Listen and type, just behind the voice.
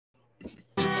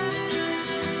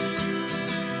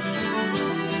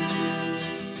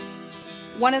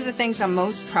One of the things I'm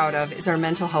most proud of is our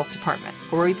mental health department,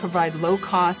 where we provide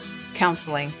low-cost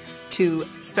counseling to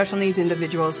special needs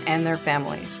individuals and their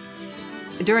families.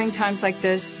 During times like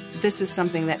this is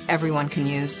something that everyone can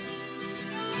use.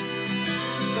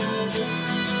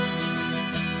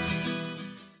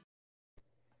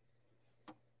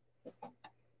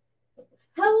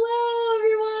 Hello,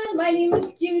 everyone. My name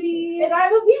is Judy. And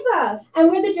I'm Avivah. And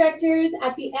we're the directors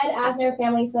at the Ed Asner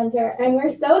Family Center. And we're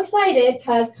so excited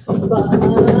because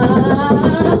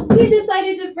we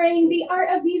decided to bring the art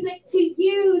of music to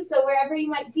you. So wherever you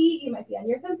might be on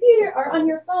your computer or on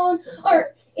your phone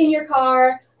or in your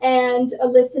car and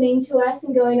listening to us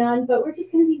and going on. But we're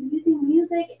just going to be using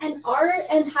music and art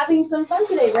and having some fun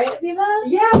today, right, Avivah?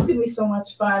 Yeah, it's going to be so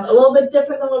much fun. A little bit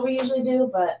different than what we usually do,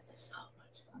 but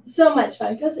so much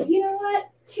fun, because you know what?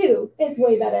 2 is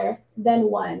way better than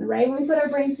 1, right? When we put our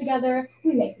brains together,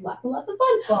 we make lots and lots of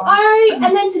fun. All right,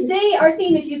 and then today our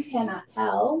theme, if you cannot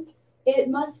tell, it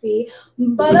must be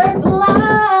butterflies.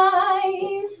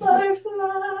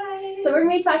 Butterflies. So we're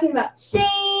going to be talking about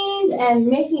change and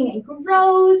making and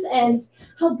growth and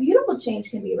how beautiful change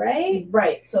can be, right?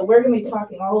 Right. So we're going to be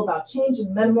talking all about change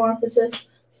and metamorphosis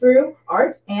through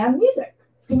art and music.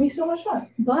 It's going to be so much fun.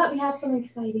 But we have some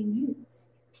exciting news.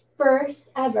 First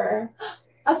ever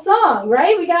a song,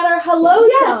 right? We got our hello song.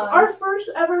 Yes, our first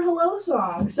ever hello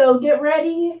song. So get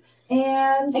ready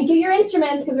and get your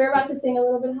instruments, because we're about to sing a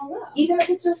little bit of hello. Even if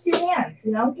it's just your hands,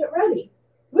 get ready.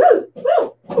 Woo!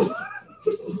 Woo!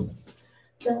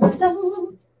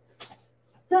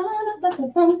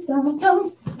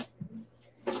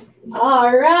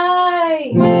 All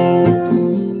right.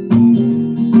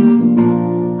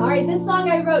 This song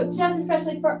I wrote just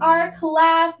especially for our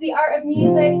class, the art of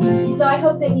music. So I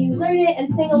hope that you learn it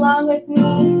and sing along with me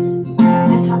and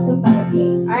have some fun with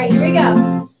me. All right, here we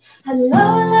go. Hello,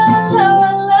 hello, hello,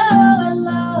 hello,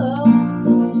 hello.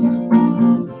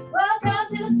 Welcome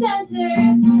to the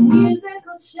Center's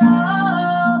musical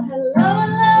show. Hello,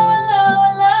 hello, hello,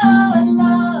 hello,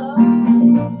 hello.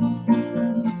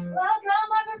 Welcome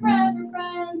my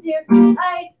friends here. All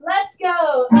right, let's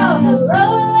go. Oh, hello,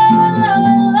 hello, hello,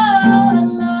 hello,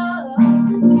 hello.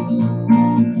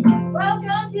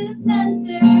 Welcome to the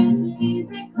Center's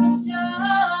musical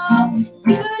show.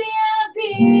 Judy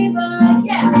and Avivah,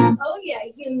 yeah, oh yeah,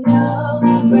 you know.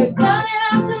 We're gonna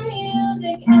have some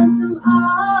music and some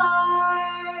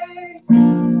art.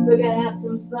 We're gonna have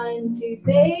some fun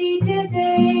today.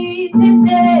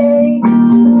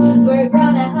 We're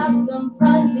gonna have some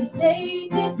fun today.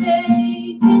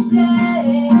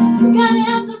 We're gonna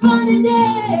have some fun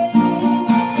today.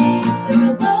 So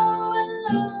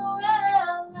hello,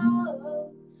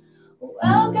 hello.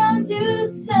 Welcome to the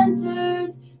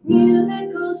Center's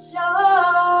musical show.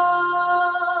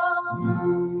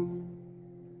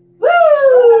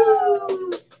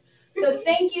 Woo! So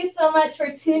thank you so much for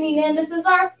tuning in. This is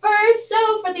our first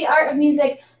show for the Art of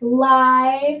Music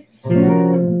live.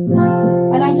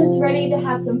 And I'm just ready to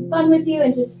have some fun with you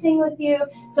and to sing with you.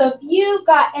 So if you've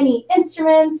got any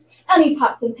instruments, any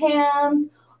pots and pans,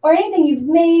 or anything you've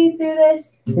made through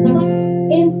this,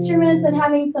 instruments and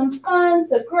having some fun,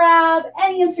 so grab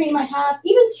any instrument you might have,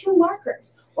 even 2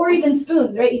 markers, or even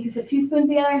spoons, right? You can put 2 spoons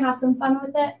together and have some fun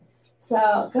with it.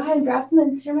 So go ahead and grab some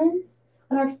instruments.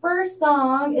 And our first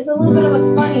song is a little bit of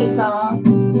a funny song.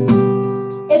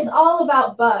 It's all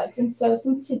about bugs. And so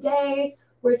since today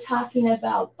we're talking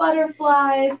about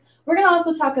butterflies, we're going to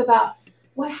also talk about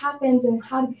what happens and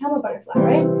how to become a butterfly,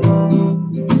 right?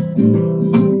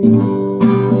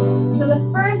 So the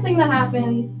first thing that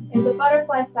happens is a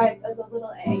butterfly starts as a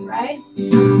little egg, right?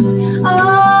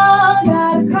 Oh,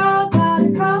 gotta crawl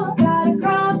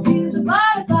to the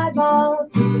butterfly ball,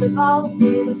 to the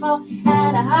ball,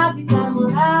 and a happy time we'll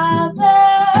have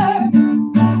there.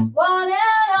 One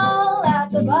and all at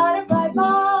the butterfly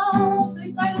ball. So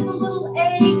we start as a little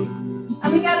egg,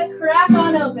 and we gotta crack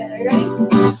on open, right?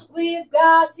 We've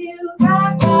got to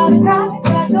crack open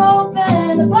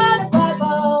the butterfly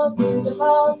ball, to the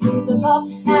ball,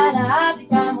 and a happy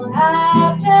time we'll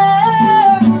have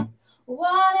there. One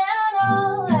and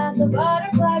all at the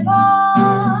butterfly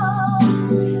ball.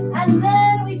 And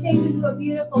then we change into a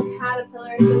beautiful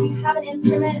caterpillar. So if you have an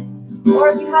instrument or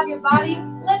if you have your body,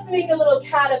 let's make a little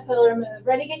caterpillar move.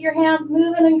 Ready? Get your hands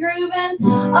moving and grooving.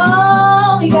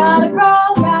 Oh, we gotta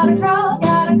crawl to the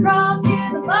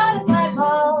butterfly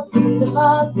ball, to the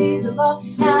ball,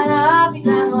 and a happy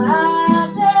time we'll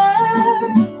have there.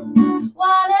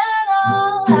 One and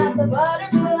all at the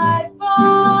butterfly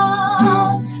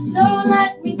ball. So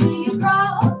let me see you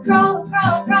crawl. Oh,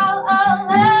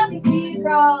 let me see you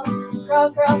crawl.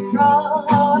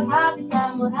 Oh, a happy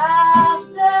time we'll have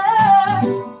there.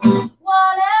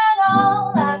 One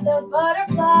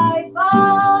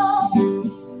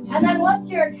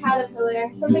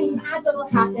something magical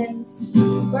happens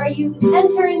where you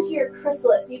enter into your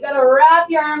chrysalis. You gotta wrap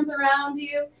your arms around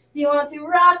you. You want to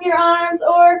wrap your arms,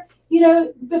 or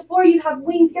before you have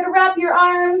wings, you gotta wrap your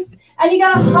arms and you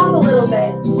gotta hop a little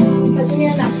bit. Because when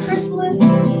you're in that chrysalis,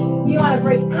 you want to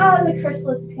break out of the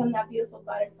chrysalis, become that beautiful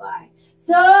butterfly.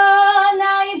 So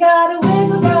now you gotta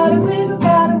wiggle, gotta wiggle,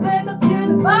 gotta wiggle to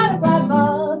the butterfly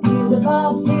ball, to the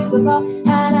ball, to the ball, and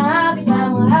a happy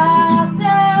time will happen.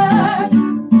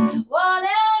 One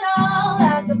and all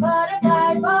at the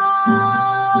butterfly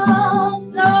ball.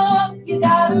 So you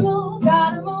gotta move,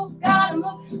 gotta move, gotta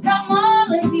move. Come on,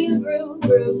 let's see the groove,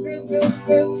 groove, groove, groove,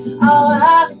 groove. Oh, a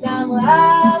happy time will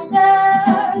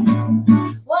happen.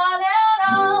 One and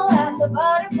all at the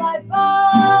butterfly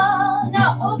ball.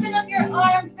 Now open up your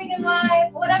arms big and wide,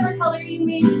 whatever color you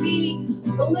may be.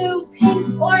 Blue,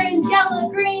 pink, orange, yellow,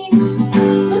 green.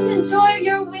 Just enjoy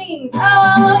your wings.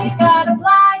 Oh, you gotta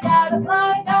fly, gotta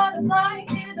fly, gotta fly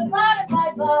to the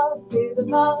butterfly ball, to the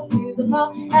ball, to the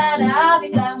ball, and a happy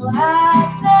time will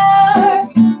happen.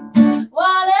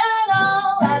 One and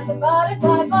all at the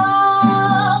butterfly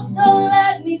ball. So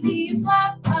let me see you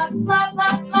flap, flap, flap,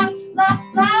 flap, flap, flap,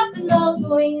 flapping those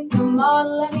wings. Come on,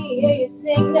 let me hear you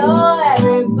sing. Oh,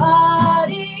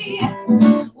 everybody,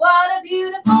 what a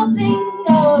beautiful thing,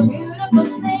 oh, a beautiful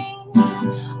thing.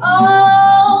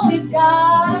 Oh, we've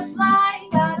gotta fly,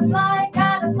 gotta fly,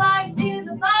 gotta fly to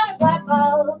the butterfly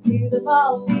ball, to the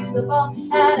ball, to the ball,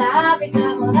 and a happy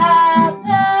time will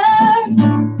happen.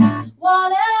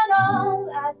 One and all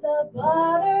at the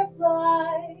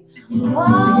butterfly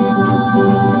ball.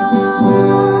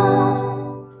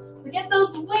 So get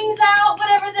those wings out,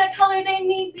 whatever the color they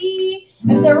may be.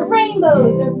 If they're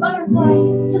rainbows or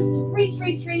butterflies, just reach,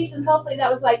 reach, reach, and hopefully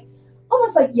that was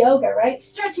almost like yoga, right?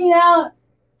 Stretching out,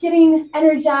 getting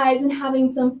energized and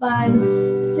having some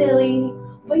fun, silly.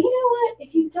 But you know what?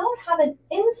 If you don't have an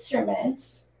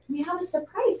instrument, we have a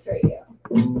surprise for you.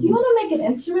 Do you want to make an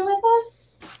instrument with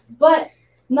us? But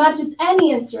not just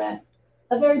any instrument,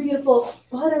 a very beautiful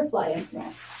butterfly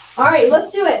instrument. All right,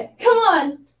 let's do it. Come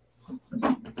on.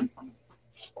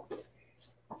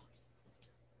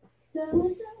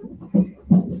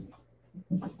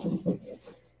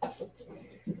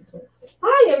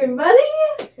 Hi, everybody.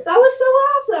 That was so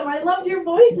awesome. I loved your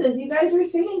voices. You guys were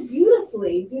singing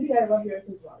beautifully. Judy, I love yours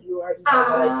as well. You are just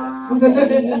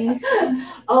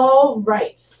all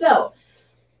right. So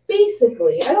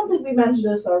basically, I don't think we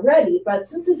mentioned this already, but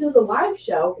since this is a live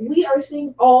show, we are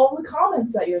seeing all the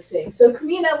comments that you're seeing. So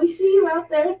Kamina, we see you out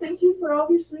there. Thank you for all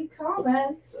your sweet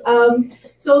comments.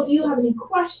 So if you have any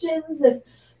questions, if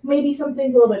maybe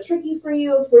something's a little bit tricky for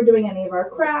you, if we're doing any of our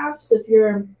crafts, if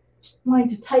you're wanting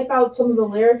to type out some of the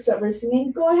lyrics that we're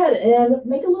singing, go ahead and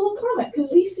make a little comment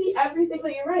because we see everything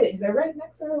that you're writing. They're right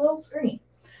next to our little screen.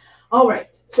 All right,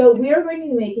 so we are going to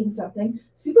be making something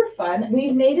super fun.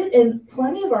 We've made it in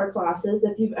plenty of our classes.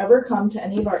 If you've ever come to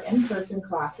any of our in-person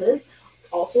classes,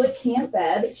 also at Camp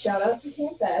Ed, shout out to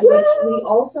Camp Ed, which we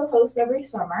also host every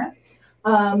summer.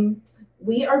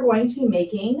 We are going to be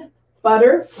making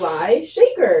butterfly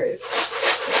shakers.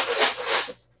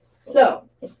 So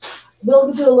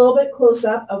we'll do a little bit close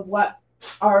up of what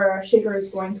our shaker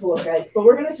is going to look like, but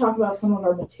we're going to talk about some of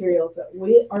our materials that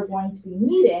we are going to be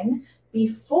needing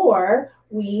before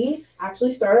we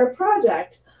actually start our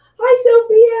project. Hi,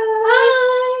 Sophia.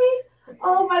 Hi.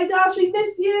 Oh my gosh, we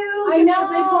miss you. I know.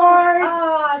 Big heart.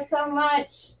 Ah, so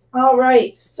much. All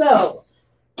right, so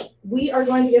we are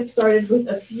going to get started with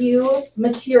a few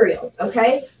materials,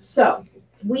 okay? So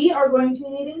we are going to be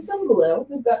needing some glue.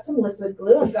 We've got some liquid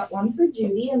glue. I've got one for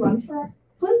Judy and one for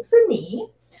me.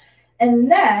 And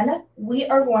then we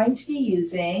are going to be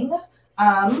using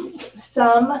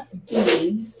some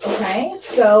beads, okay?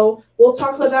 So we'll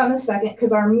talk about that in a second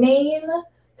because our main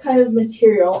kind of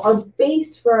material, our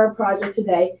base for our project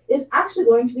today is actually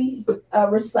going to be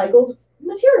recycled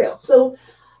material. So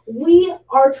we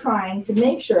are trying to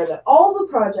make sure that all the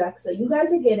projects that you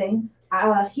guys are getting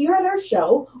here at our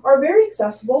show are very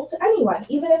accessible to anyone,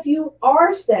 even if you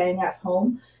are staying at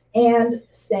home and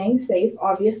staying safe,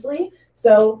 obviously.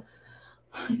 So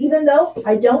even though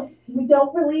we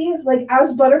don't really, like,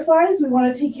 as butterflies, we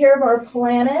want to take care of our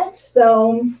planet.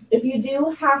 So if you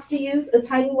do have to use a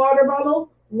tiny water bottle,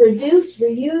 reduce,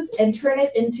 reuse, and turn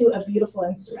it into a beautiful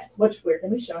instrument, which we're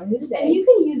going to be showing you today. And you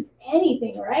can use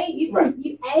anything, right? You can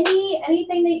use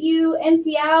anything that you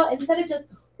empty out instead of just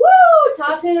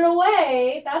tossing it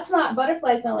away. That's not,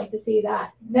 butterflies don't like to see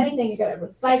that. If anything, you're going to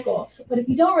recycle. But if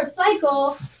you don't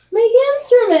recycle, make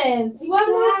instruments. What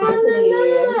more fun than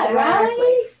that,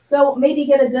 right? So maybe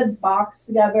get a good box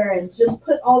together and just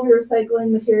put all your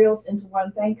recycling materials into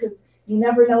one thing, because You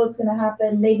never know what's going to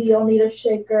happen. Maybe you'll need a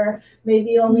shaker.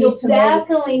 Maybe you'll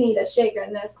definitely need a shaker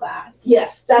in this class.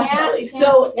 Yes, definitely.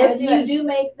 So if you do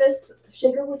make this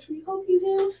shaker, which we hope you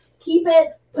do, keep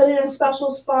it, put it in a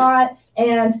special spot,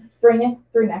 and bring it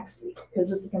for next week, because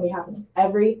this is going to be happening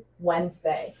every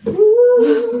Wednesday. We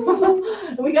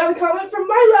got a comment from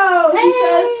Milo. Hey! He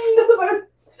says,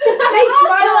 thanks,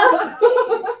 Milo.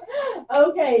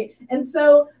 Okay, and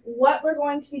so what we're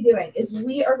going to be doing is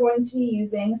we are going to be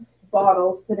using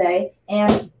bottles today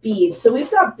and beads. So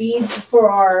we've got beads for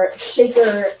our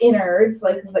shaker innards,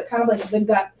 like the kind of like the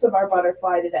guts of our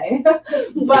butterfly today.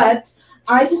 But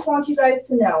I just want you guys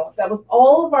to know that with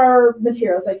all of our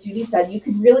materials, like Judy said, you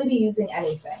could really be using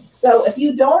anything. So if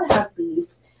you don't have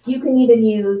beads, you can even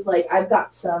use, like, I've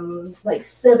got some like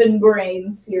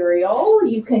 7-grain cereal.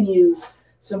 You can use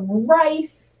some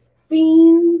rice,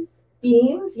 beans,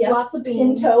 yes, lots of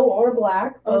beans, pinto or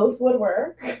black, both would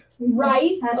work.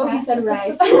 Rice. Oh, you said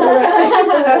rice. Okay.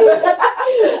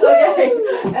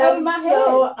 And my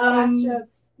so,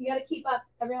 strokes. You gotta keep up.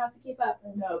 Everyone has to keep up.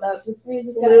 No, that just Flew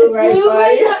flew right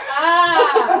by you.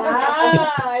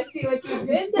 I see what you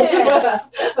did there.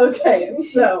 Okay,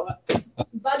 so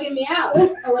Bugging me out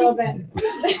a little bit.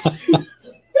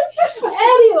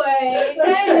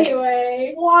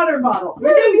 Anyway. Water bottle.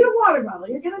 You're gonna need a water bottle.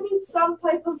 You're gonna need some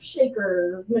type of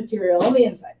shaker material on the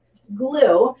inside.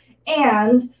 Glue.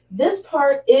 And this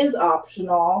part is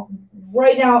optional.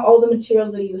 Right now, all the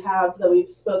materials that you have that we've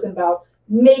spoken about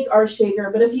make our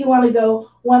shaker. But if you want to go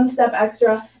one step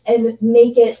extra and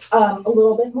make it a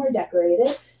little bit more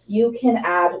decorated, you can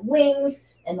add wings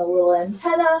and a little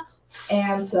antenna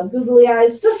and some googly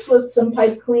eyes, just with some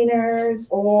pipe cleaners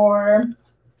or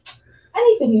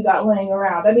anything you got laying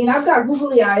around. I mean, I've got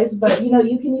googly eyes, but you know,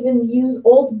 you can even use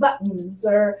old buttons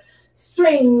or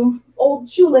string, old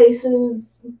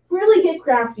shoelaces. Really get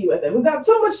crafty with it. We've got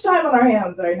so much time on our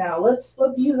hands right now. Let's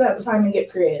use that time and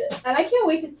get creative. And I can't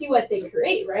wait to see what they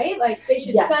create, right? Like, they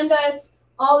should Yes. send us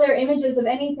all their images of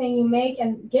anything you make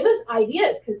and give us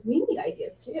ideas, because we need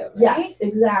ideas too, right? Yes,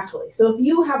 exactly. So if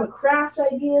you have a craft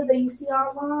idea that you see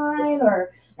online or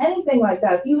anything like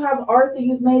that, if you have art that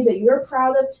you've made that you're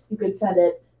proud of, you could send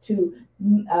it to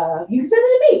me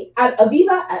at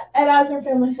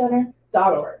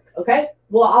avivah@edazarfamilycenter.org. Okay?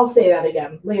 Well, I'll say that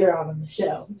again later on in the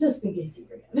show, just in case you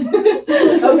forget.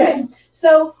 Okay,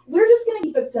 so we're just going to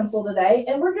keep it simple today,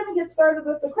 and we're going to get started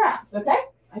with the craft, okay?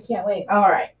 I can't wait. All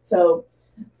right, so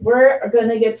we're going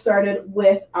to get started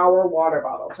with our water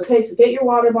bottles, okay? So get your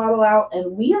water bottle out,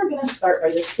 and we are going to start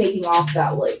by just taking off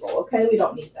that label, okay? We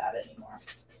don't need that anymore.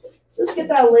 Just get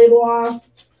that label off.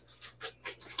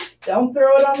 Don't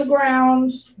throw it on the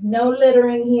ground. No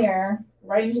littering here.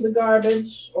 Right into the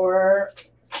garbage, or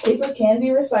paper can be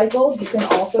recycled. You can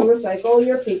also recycle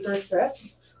your paper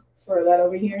strips. Throw that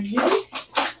over here, Judy.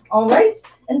 All right.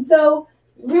 And so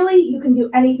really you can do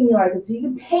anything you like. So you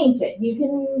can paint it. You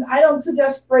can, I don't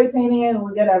suggest spray painting it. It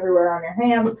will get everywhere on your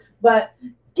hands, but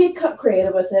get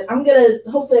creative with it.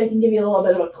 Hopefully I can give you a little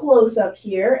bit of a close-up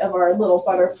here of our little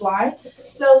butterfly.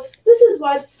 So this is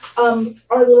what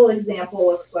our little example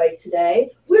looks like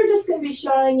today. We're just going to be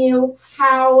showing you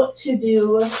how to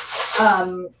do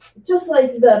just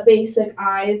like the basic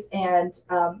eyes and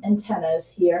antennas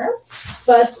here.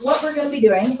 But what we're going to be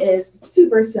doing is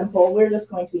super simple. We're just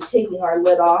going to be taking our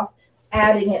lid off,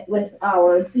 adding it with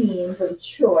our beans of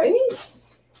choice.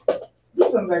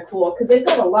 These ones are cool because they've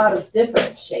got a lot of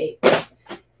different shapes,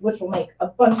 which will make a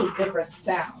bunch of different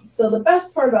sounds. So the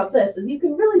best part about this is you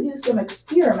can really do some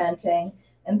experimenting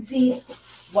and see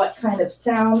what kind of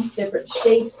sounds different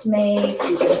shapes make.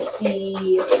 You can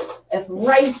see if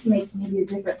rice makes maybe a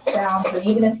different sound, and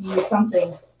even if you use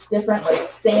something different like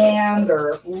sand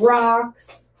or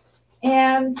rocks.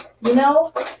 And, you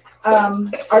know,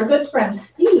 our good friend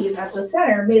Steve at the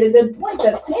center made a good point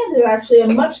that sand is actually a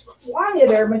much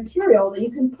quieter material that you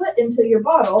can put into your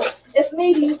bottle if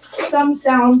maybe some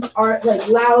sounds are like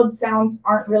loud sounds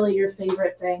aren't really your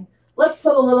favorite thing. Let's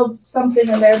put a little something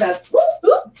in there that's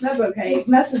that's okay.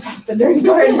 Messes happen during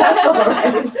party. That's all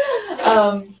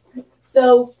right.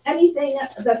 So anything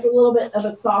that's a little bit of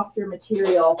a softer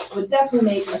material would definitely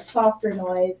make a softer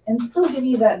noise and still give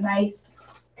you that nice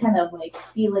kind of like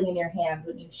feeling in your hand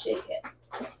when you shake it.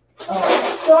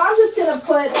 So I'm just gonna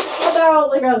put about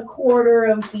like a quarter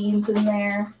of beans in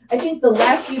there. I think the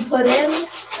less you put in,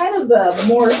 kind of the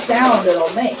more sound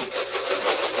it'll make.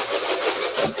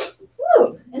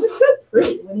 Woo! And it's so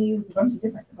pretty when you use a bunch of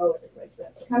different colors like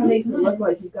this. It kind of makes it look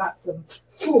like you've got some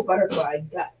cool butterfly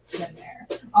guts in there.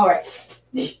 All right.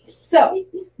 So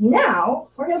now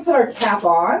we're gonna put our cap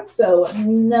on so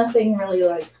nothing really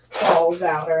like falls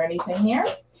out or anything here.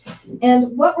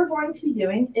 And what we're going to be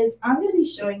doing is I'm going to be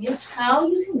showing you how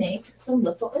you can make some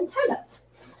little antennas.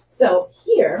 So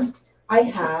here I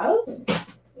have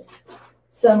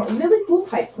some really cool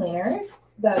pipe cleaners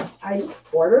that I just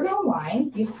ordered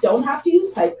online. You don't have to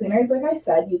use pipe cleaners, like I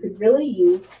said. You could really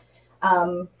use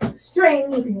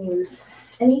string. You can use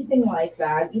anything like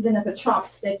that. Even if a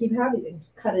chopstick you have, you can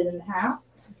cut it in half.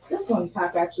 This one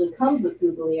pack actually comes with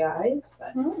googly eyes,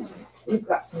 but we've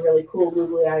got some really cool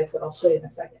googly eyes that I'll show you in a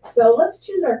second. So let's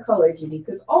choose our color, Judy,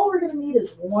 because all we're going to need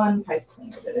is one pipe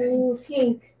cleaner today. Ooh,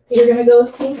 pink. You're going to go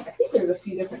with pink? I think there's a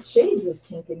few different shades of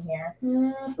pink in here.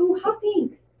 Ooh, hot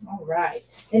pink. All right.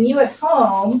 And you at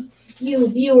home, you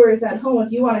viewers at home,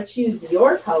 if you want to choose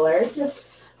your color, just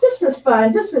for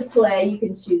fun, just for play, you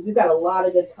can choose. We've got a lot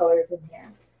of good colors in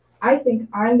here. I think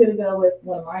I'm going to go with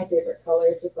one of my favorite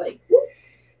colors. It's like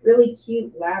really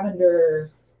cute lavender,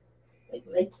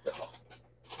 like purple.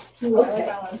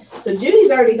 Okay. So Judy's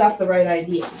already got the right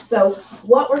idea. So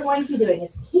what we're going to be doing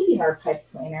is taking our pipe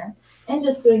cleaner and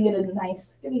just doing it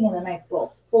giving it a nice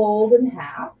little fold in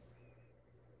half.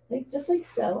 Just like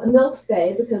so, and they'll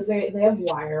stay because they have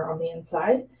wire on the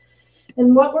inside.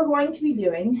 And what we're going to be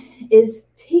doing is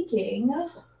taking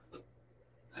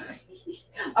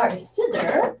our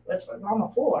scissor, which was on the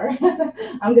floor.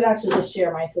 I'm going to actually just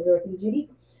share my scissor with you, Judy.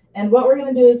 And what we're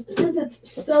going to do is, since it's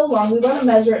so long, we want to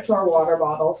measure it to our water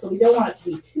bottle, so we don't want it to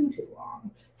be too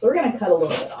long. So we're going to cut a little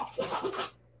bit off the top.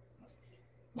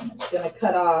 I'm just going to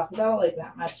cut off about like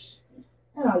that much,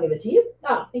 and I'll give it to you.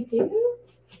 Oh, thank you.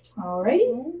 Alrighty.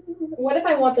 What if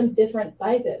I want them different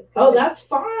sizes? Oh, that's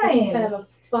fine. It's kind of a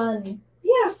fun.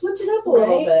 Yeah, switch it up a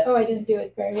little bit. Oh, I didn't do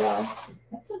it very well.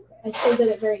 That's okay. I still did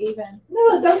it very even.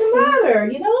 No, it doesn't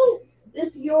matter. You know,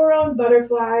 it's your own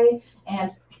butterfly,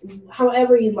 and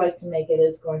however you'd like to make it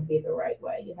is going to be the right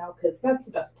way, you know, because that's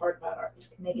the best part about art. You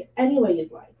can make it any way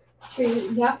you'd like. Sure,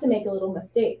 you have to make a little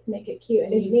mistakes to make it cute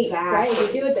and unique, right?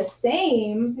 If you do it the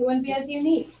same, it wouldn't be as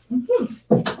unique.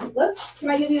 Can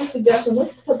I give you a suggestion?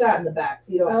 Let's put that in the back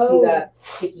so you don't see that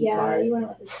sticky part. You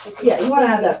want to sticky. Yeah, you want to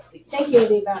have that sticky. Thank you,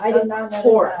 Avivah. I did not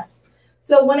notice that.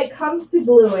 So when it comes to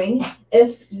gluing,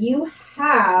 if you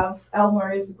have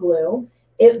Elmer's glue,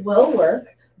 it will work,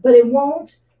 but it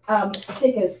won't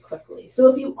stick as quickly. So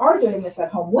if you are doing this at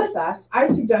home with us, I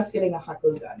suggest getting a hot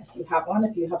glue gun. If you have one,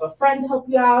 if you have a friend to help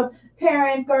you out,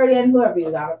 parent, guardian, whoever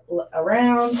you got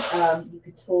around, you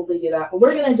could totally do that. But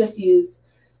we're going to just use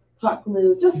hot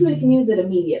glue just so we can use it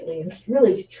immediately and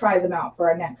really try them out for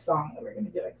our next song that we're going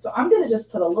to be doing. So I'm going to just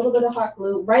put a little bit of hot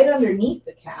glue right underneath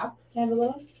the cap. Can I have a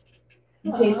little?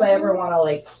 In case I ever want to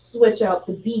like switch out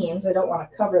the beans, I don't want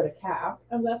to cover the cap.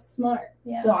 Oh, that's smart.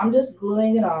 Yeah. So I'm just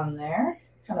gluing it on there,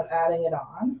 kind of adding it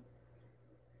on.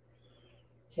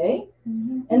 Okay.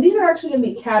 And these are actually going to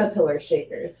be caterpillar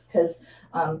shakers because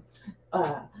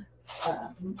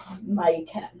my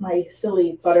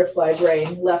silly butterfly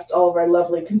brain left all of our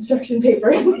lovely construction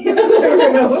paper in the other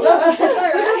room. That's all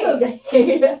right. Okay.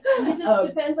 It just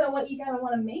depends on what you kind of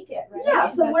want to make it, right? Yeah,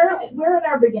 so we're in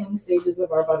our beginning stages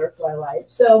of our butterfly life.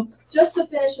 So just to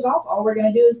finish it off, all we're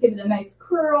going to do is give it a nice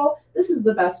curl. This is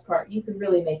the best part. You can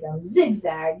really make them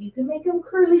zigzag. You can make them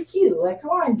curly Q, like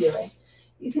how I'm doing.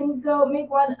 You can go make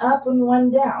one up and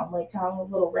one down, like how a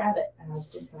little rabbit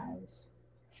has sometimes.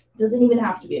 Doesn't even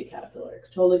have to be a caterpillar. It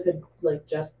totally could like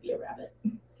just be a rabbit.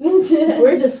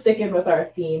 We're just sticking with our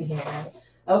theme here.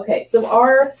 Okay, so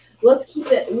let's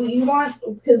keep it,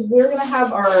 because we're going to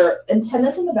have our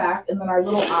antennas in the back and then our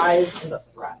little eyes in the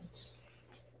front.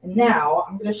 And now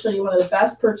I'm going to show you one of the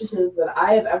best purchases that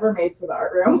I have ever made for the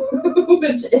art room,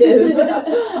 which is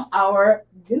our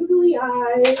googly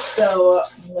eyes. So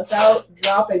without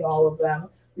dropping all of them,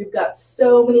 we've got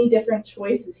so many different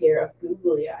choices here of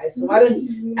googly eyes. So why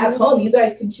don't, at home, you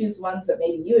guys can choose ones that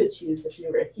maybe you would choose if you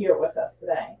were here with us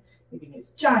today. You can use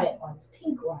giant ones,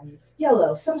 pink ones,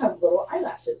 yellow. Some have little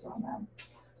eyelashes on them.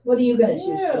 What are you going to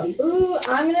choose, Judy? Ooh,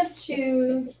 I'm going to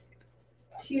choose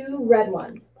 2 red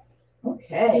ones.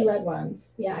 Okay. 2 red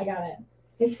ones. Yeah, I got it.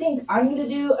 I think I'm going to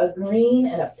do a green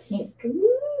and a pink.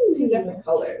 Ooh, 2 different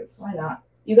colors. Why not?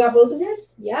 You got both of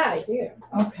yours? Yeah, I do.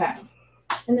 Okay.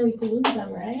 And then we glue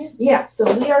them, right? Yeah, so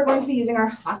we are going to be using our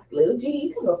hot glue. Judy,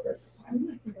 you can go first this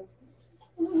time.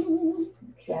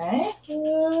 Okay.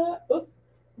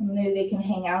 And maybe they can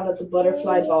hang out at the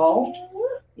butterfly ball,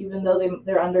 even though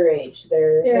they're underage.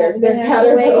 They're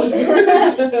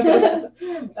caterpillar.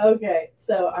 Okay,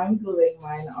 so I'm gluing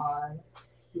mine on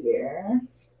here.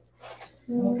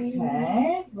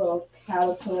 Okay, little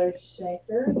caterpillar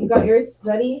shaker. You got yours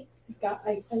ready?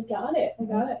 I got it.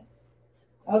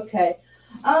 Okay.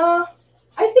 I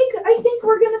I think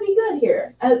we're going to be good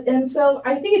here. And so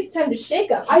I think it's time to shake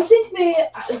them. I think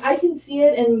I can see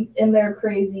it in their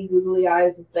crazy googly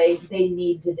eyes that they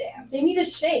need to dance. They need a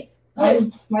shake.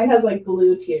 Mine has like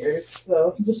blue tears,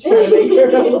 so I'm just trying to make her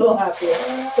a little happier.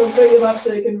 So bring them up so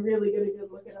they can really get a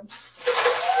good look at them.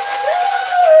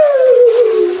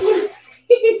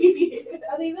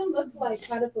 Oh, they even look like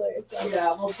caterpillars. So.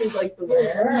 Yeah, well, she's like the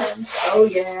wearer. Oh,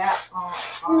 yeah.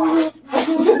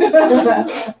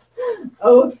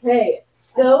 Okay,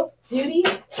 so Judy,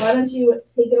 why don't you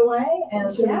take it away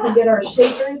and so we can get our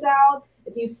shakers out.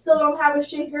 If you still don't have a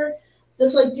shaker,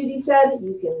 just like Judy said,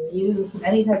 you can use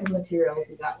any type of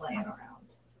materials you got laying around.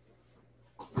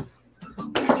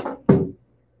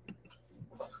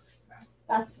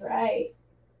 That's right.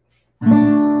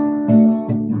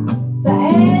 So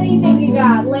anything you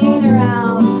got laying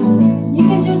around, you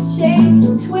can just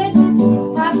shake, twist,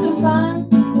 have some fun,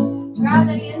 grab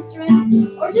any instruments,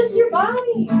 or just your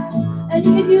body. And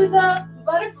you can do the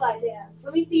butterfly dance.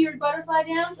 Let me see your butterfly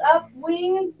dance. Up,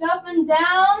 wings, up and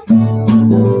down.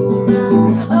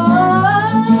 Oh,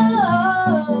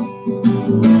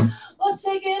 well,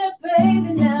 shake it up,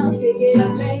 baby, now. Shake it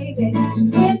up, baby.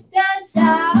 Twist and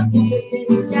shout, twist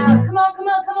and shout. Come on, come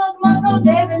on, come on, come on, come on,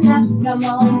 baby, now. Come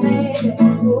on, baby.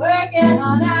 Work it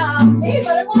on out. Hey,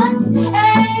 butterflies.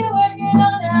 Hey, work it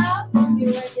on out. You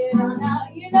work it on out.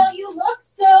 You know you look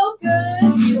so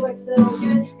good. You look so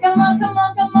good. Come on, come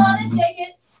on, come on, and shake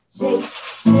it. Shake,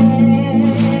 shake.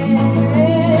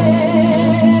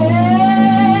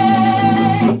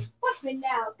 Watch me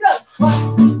now. Go.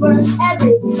 Work, work.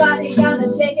 Everybody gonna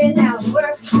shake it now.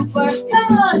 Work, work.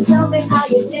 Come on, show me how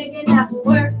you shake it now.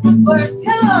 Work, work.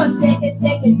 Come on, shake it,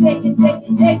 shake it, shake it, shake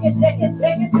it, shake it, shake it,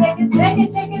 shake it, shake it, shake it,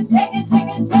 shake it, shake it, shake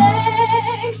it,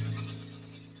 shake.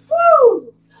 Woo!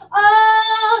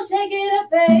 Oh, shake it up,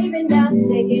 baby, now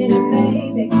shake it up,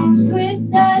 baby.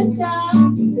 Twist and shout,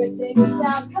 twist and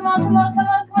shout. Come on, come on, come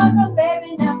on, come on, come on,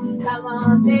 baby, now. Come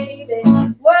on, baby,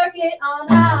 work it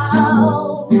on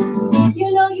out. You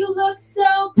know you look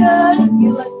so good,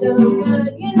 you look so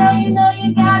good. You know you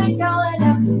got it going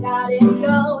up, got it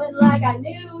going like I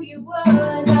knew you would.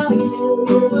 Oh, you knew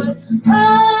you would.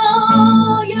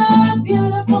 Oh, you're a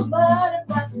beautiful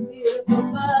butterfly, beautiful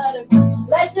butterfly.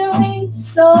 Let your wings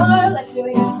soar, let your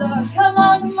wings soar. Come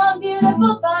on,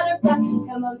 beautiful butterfly.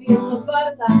 Come on, beautiful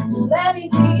butterfly. Let me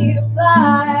see you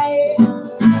fly.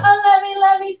 Oh,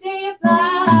 let me see you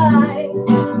fly.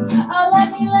 Oh, let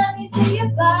me see you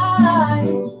fly.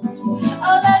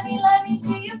 Oh, let me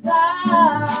see you fly.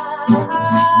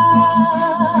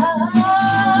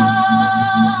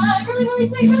 Really, really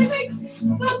shake, really quick.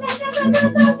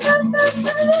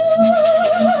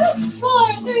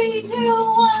 4, 3, 2,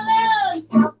 1, and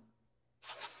stop.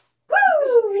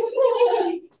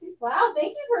 Wow,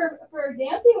 thank you for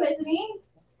dancing with me.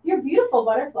 You're a beautiful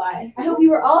butterfly. I hope you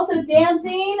were also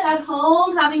dancing at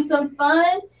home, having some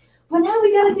fun. But now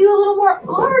we got to do a little more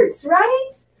arts,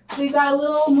 right? We've got a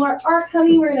little more art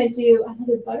coming. We're going to do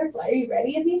another butterfly. Are you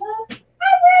ready, Avivah?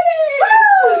 I'm ready!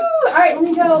 Woo! All right, let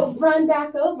me go run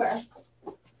back over.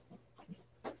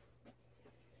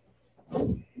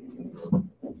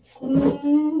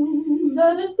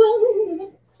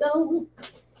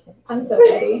 I'm so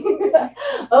ready.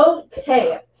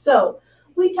 Okay, so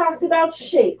we talked about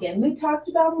shaking, we talked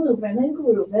about moving and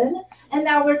grooving, and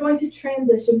now we're going to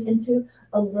transition into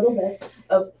a little bit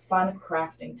of fun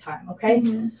crafting time, okay?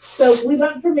 Mm-hmm. So we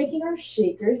went for making our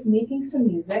shakers, making some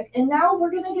music, and now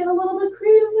we're going to get a little bit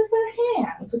creative with our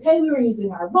hands, okay? We were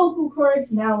using our vocal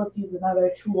cords, now let's use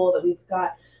another tool that we've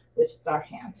got, which is our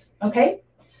hands, okay?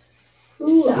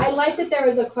 Ooh, so, I like that there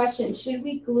was a question. Should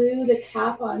we glue the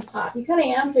cap on top? You kind of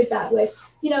answered that with,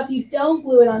 if you don't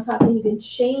glue it on top, then you can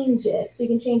change it. So you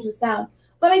can change the sound.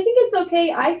 But I think it's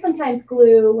okay. I sometimes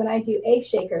glue, when I do egg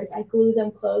shakers, I glue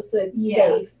them closed so it's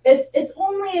safe. It's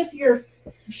only if you're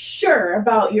sure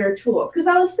about your tools. Because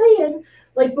I was saying,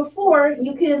 like before,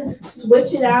 you can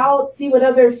switch it out, see what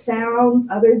other sounds,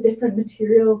 other different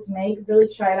materials make, really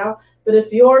try it out. But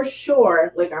if you're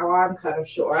sure, like how I'm kind of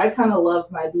sure, I kind of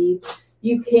love my beads,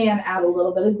 you can add a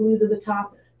little bit of glue to the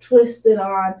top, twist it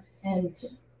on, and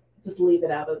just leave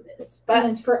it out of this. But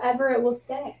and forever it will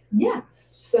stay. Yes.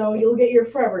 So you'll get your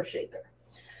forever shaker.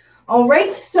 All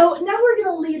right. So now we're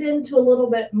going to lead into a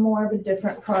little bit more of a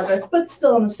different project, but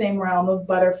still in the same realm of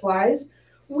butterflies.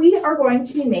 We are going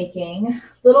to be making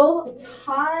little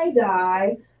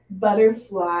tie-dye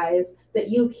butterflies that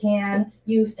you can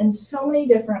use in so many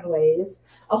different ways.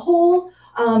 A whole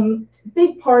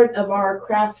big part of our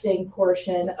crafting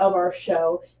portion of our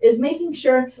show is making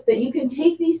sure that you can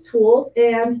take these tools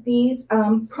and these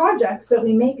projects that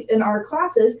we make in our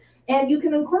classes, and you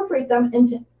can incorporate them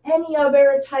into any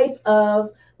other type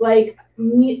of like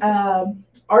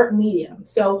art medium.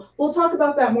 So we'll talk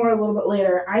about that more a little bit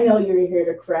later. I know you're here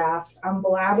to craft. I'm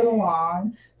blabbing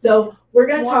along. So we're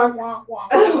gonna talk.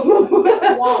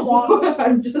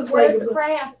 I'm just Where's like the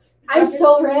craft? I'm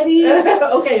so ready.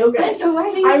 okay. I'm so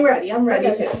ready. I'm ready. I'm ready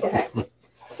Okay. too. Okay.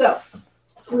 So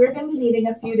we're gonna be needing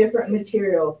a few different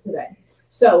materials today.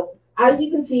 So as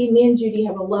you can see, me and Judy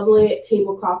have a lovely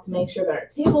tablecloth to make sure that our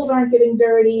tables aren't getting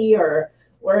dirty or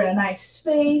we're in a nice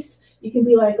space. You can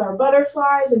be like our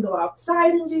butterflies and go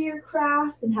outside and do your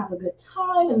craft and have a good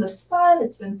time in the sun.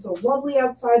 It's been so lovely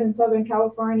outside in Southern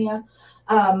California.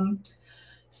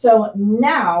 So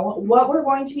now what we're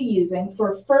going to be using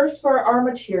for our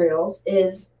materials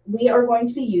is we are going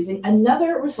to be using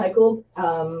another recycled,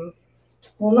 well,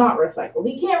 not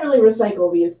recycled. You can't really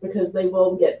recycle these because they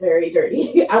will get very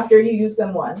dirty after you use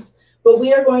them once. But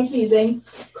we are going to be using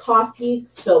coffee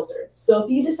filters. So if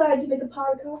you decide to make a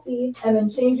pot of coffee and then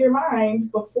change your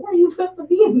mind before you put the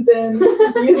beans in,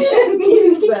 you can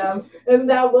use them. And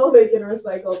that will make it a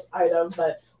recycled item.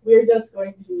 But we're just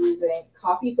going to be using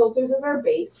coffee filters as our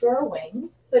base for our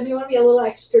wings. So if you want to be a little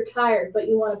extra tired, but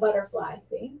you want a butterfly,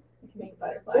 see? You can make a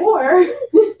butterfly. Or,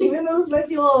 even though this might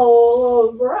be a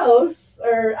little gross,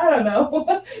 or I don't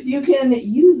know, you can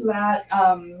use that.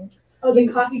 The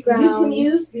coffee ground. You can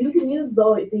use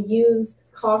the used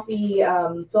coffee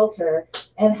filter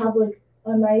and have like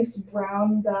a nice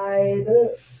brown dyed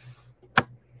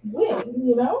wing,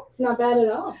 you know? Not bad at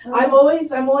all. I'm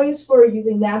always for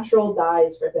using natural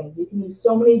dyes for things. You can use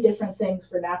so many different things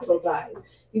for natural dyes.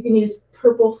 You can use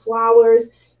purple flowers.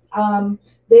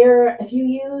 If you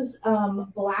use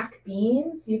black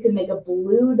beans, you can make a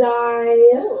blue dye.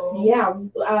 Ooh. Yeah,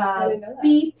 I didn't know that.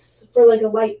 beets for like a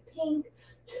light pink.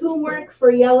 Turmeric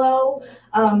for yellow,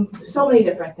 so many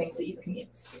different things that you can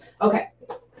use. Okay,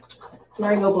 here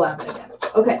I go blabbing again.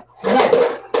 Okay,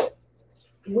 then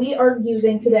we are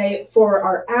using today for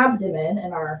our abdomen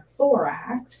and our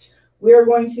thorax, we are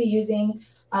going to be using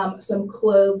some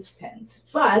clothespins.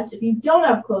 But if you don't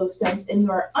have clothespins and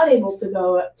you are unable to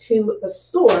go to the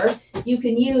store, you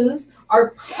can use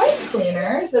our pipe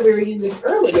cleaners that we were using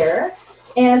earlier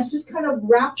and just kind of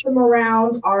wrap them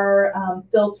around our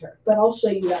filter. But I'll show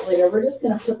you that later. We're just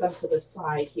going to put them to the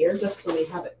side here just so we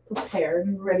have it prepared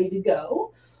and ready to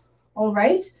go. All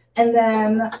right. And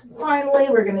then finally,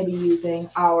 we're going to be using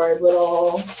our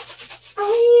little balls.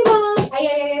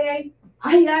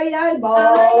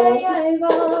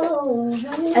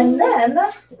 And then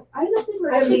I don't think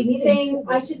we're going to be needing.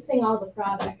 I should sing all the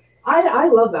products. I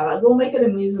love that. We'll make it a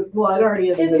musical. Well, it already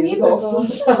is It's a musical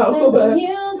show. It's a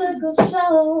musical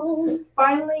show.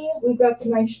 Finally, we've got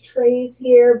some nice trays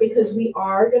here because we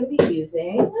are going to be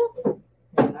using,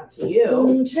 not to you,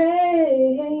 Some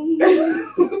trays.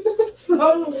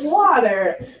 some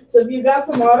water. So if you've got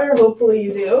some water, hopefully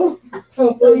you do.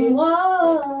 Hopefully. Some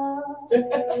water.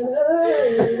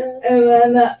 And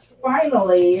then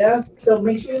finally, so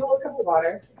make sure you have a cup of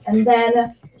water. And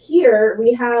then here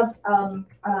we have,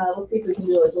 let's see if we can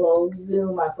do like a little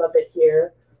zoom up of it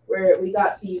here, where we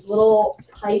got these little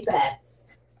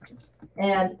pipettes.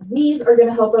 And these are going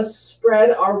to help us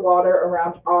spread our water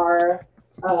around our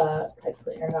pipe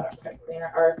cleaner, not our pipe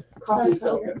cleaner, our coffee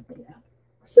filter. Yeah.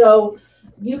 So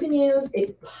you can use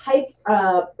a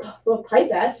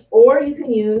pipette, or you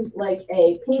can use like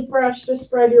a paintbrush to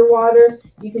spread your water.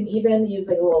 You can even use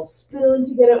like a little spoon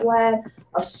to get it wet,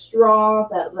 a straw,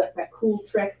 that cool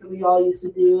trick that we all used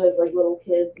to do as like little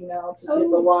kids, you know, to get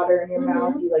the water in your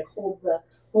mouth. You like hold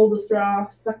the straw,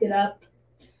 suck it up.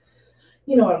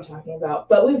 You know what I'm talking about.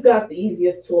 But we've got the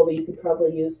easiest tool that you could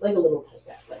probably use, like a little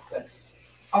pipette like this.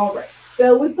 All right.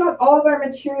 So we've got all of our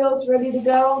materials ready to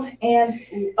go. And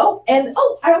I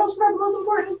almost forgot the most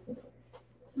important.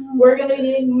 We're going to be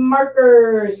needing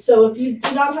markers. So if you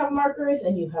do not have markers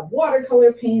and you have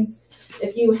watercolor paints,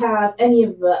 if you have any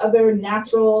of the other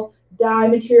natural dye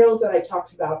materials that I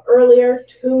talked about earlier,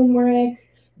 turmeric,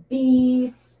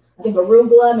 beets, I think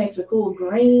arugula makes a cool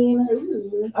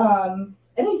green.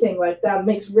 Anything like that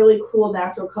makes really cool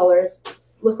natural colors.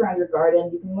 Just look around your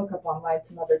garden. You can look up online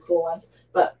some other cool ones.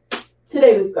 But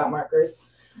today we've got markers.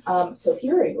 So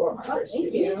here are your markers.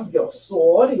 Thank you. Your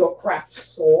sword, your craft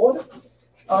sword.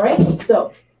 All right,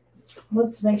 so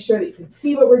let's make sure that you can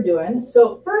see what we're doing.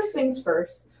 So first things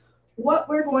first, what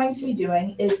we're going to be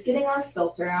doing is getting our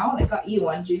filter out. I got you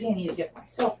one, Judy. I need to get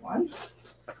myself one.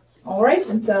 All right,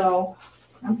 and so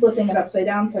I'm flipping it upside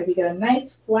down so I can get a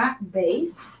nice flat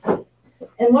base.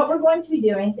 And what we're going to be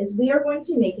doing is we are going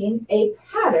to be making a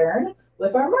pattern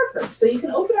with our markers. So you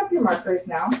can open up your markers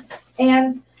now.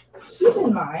 And keep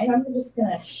in mind, I'm just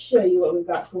going to show you what we've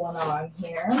got going on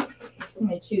here. I'm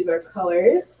going to choose our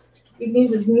colors. You can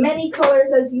use as many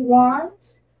colors as you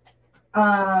want.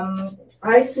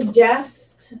 I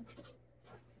suggest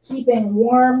keeping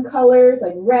warm colors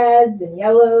like reds and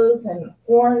yellows and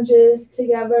oranges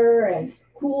together, and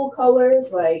cool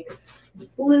colors like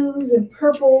blues and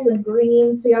purples and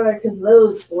greens together, because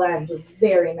those blend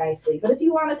very nicely. But if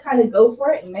you want to kind of go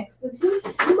for it and mix the two,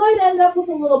 you might end up with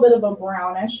a little bit of a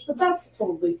brownish, but that's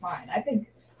totally fine.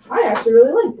 I actually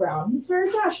really like brown. It's very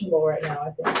fashionable right now,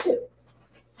 I think, too.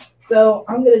 So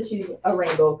I'm going to choose a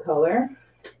rainbow color.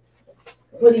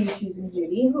 What are you choosing,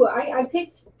 Judy? Ooh, I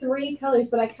picked 3 colors,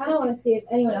 but I kind of want to see if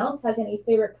anyone else has any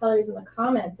favorite colors in the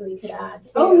comments that we could add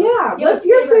too. Oh yeah, what's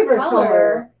your favorite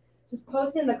color? Just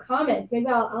post in the comments. Maybe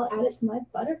I'll add it to my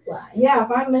butterfly. Yeah, if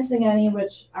I'm missing any,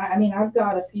 which I mean I've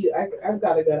got a few. I've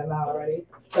got a good amount already.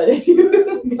 But if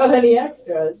you got any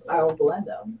extras, I'll blend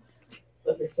them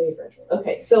with your favorites.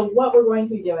 Okay, so what we're going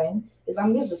to be doing is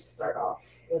I'm going to just start off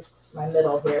with my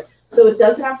middle here. So it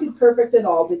doesn't have to be perfect at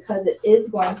all because it is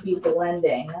going to be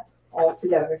blending all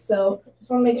together. So just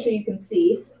want to make sure you can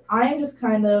see. I'm just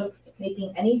kind of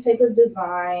making any type of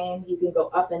design. You can go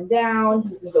up and down.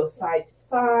 You can go side to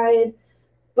side.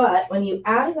 But when you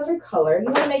add another color, you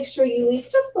want to make sure you leave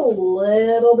just a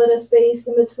little bit of space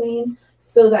in between,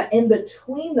 so that in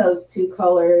between those two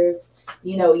colors,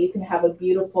 you know, you can have a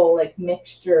beautiful like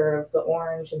mixture of the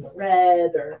orange and the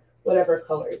red or whatever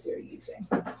colors you're using.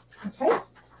 Okay.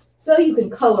 So you can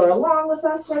color along with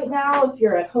us right now. If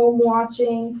you're at home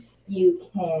watching, you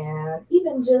can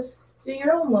even just do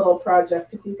your own little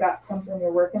project if you've got something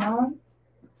you're working on.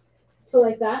 So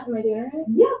like that, am I doing it right?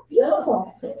 Yeah,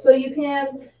 beautiful. Okay. So you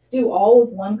can do all of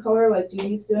one color like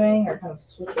Judy's doing, or kind of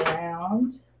switch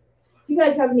around. If you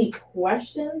guys have any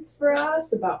questions for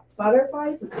us about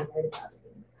butterflies, you can write about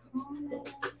it in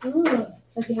the comments.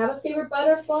 If you have a favorite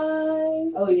butterfly.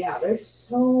 Oh yeah, there's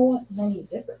so many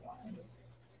different ones.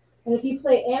 And if you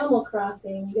play Animal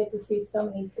Crossing, you get to see so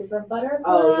many different butterflies.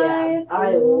 Oh yeah,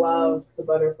 I love the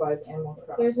butterflies Animal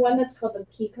Crossing. There's one that's called the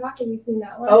peacock. Have you seen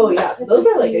that one? Oh yeah, It's those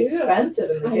are like beautiful. expensive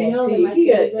in the I game know, too. they're You my can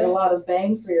get favorite. a lot of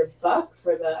bang for your buck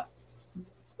for the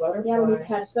butterfly. Yeah, when you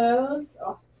catch those,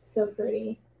 oh, so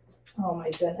pretty. Oh my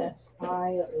goodness,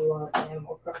 I love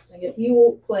Animal Crossing. If you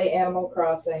will play Animal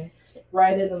Crossing,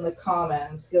 write it in the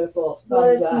comments. Give us a little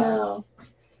Let thumbs us up. know.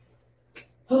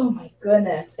 Oh my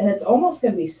goodness. And it's almost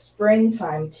going to be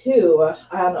springtime too.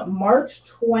 March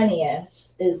 20th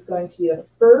is going to be the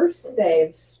first day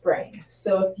of spring.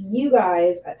 So if you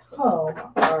guys at home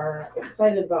are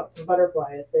excited about some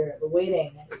butterflies, the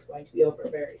waiting is going to be over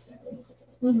very soon.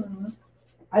 Mm-hmm.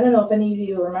 I don't know if any of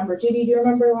you remember. Judy, do you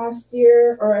remember last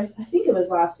year, or I think it was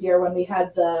last year, when we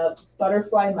had the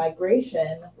butterfly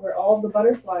migration, where all the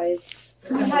butterflies...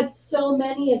 We had so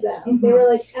many of them. Mhm. They were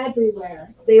like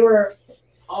everywhere. They were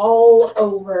all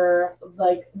over,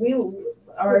 like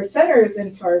our center's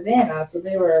in Tarzana, so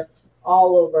they were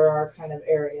all over our kind of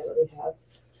area that we have.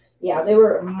 Yeah, they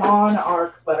were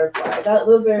monarch butterfly.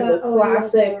 Those are the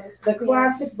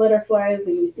classic butterflies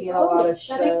that you see in a lot of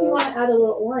shows. That makes me want to add a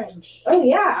little orange. Oh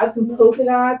yeah, add some polka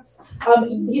dots.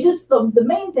 You just the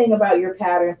main thing about your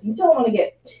patterns, you don't want to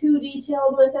get too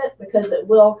detailed with it because it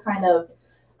will kind of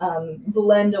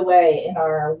blend away in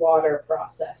our water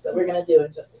process that we're gonna do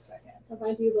in just a second. So if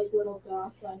I do like little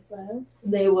dots like this,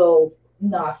 They will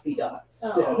not be dots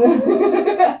Oh.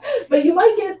 soon. But you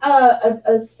might get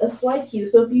a slight cue.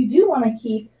 So if you do want to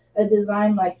keep a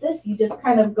design like this, you just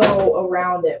kind of go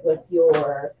around it with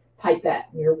your pipette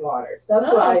and your water.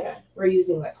 That's why we're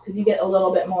using this, because you get a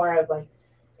little bit more of like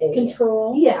a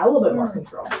control. Yeah, a little bit more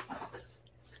control.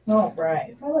 All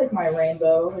right. So I like my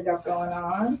rainbow we got going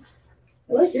on.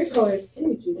 I like your colors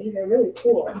too, Judy. They're really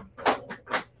cool.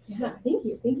 Yeah, thank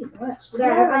you so much.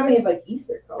 That remind me of like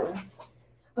Easter colors.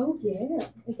 Oh yeah,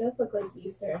 it does look like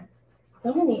Easter.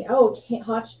 So many. Oh,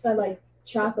 hot like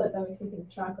chocolate. That makes me think of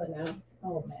chocolate now.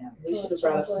 Oh man, we should have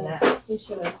brought a snack. We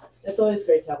should have. It's always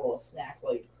great to have a little snack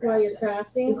while you're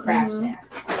crafting. Craft snack.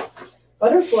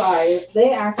 Butterflies,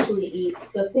 they actually eat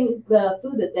the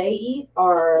food that they eat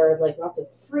are like lots of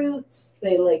fruits.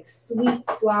 They like sweet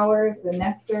flowers, the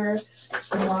nectar,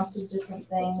 and lots of different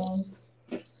things.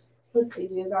 Let's see,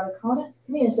 we got a comment.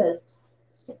 It says,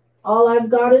 all I've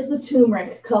got is the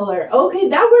turmeric color. Okay,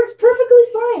 that works perfectly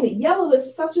fine. Yellow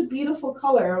is such a beautiful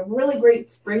color, a really great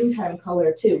springtime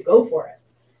color too. Go for it.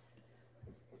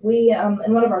 We,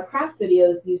 in one of our craft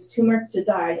videos, used turmeric to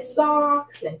dye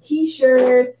socks and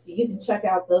t-shirts. You can check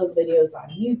out those videos on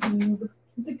YouTube.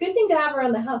 It's a good thing to have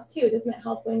around the house too. Doesn't it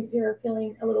help when you're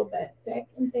feeling a little bit sick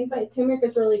and things like turmeric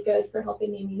is really good for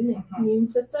helping the immune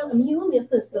system. Immune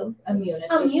system.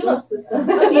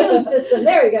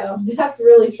 There we go. That's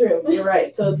really true. You're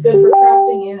right. So it's good for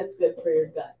crafting and it's good for your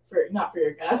gut. Not for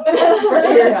your gut, for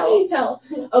your health.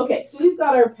 Okay, so we've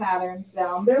got our patterns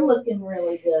down. They're looking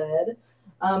really good.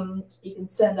 You can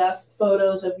send us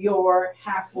photos of your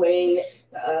halfway,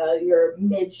 your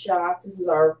mid shots. This is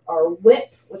our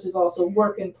whip, which is also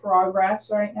work in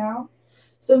progress right now.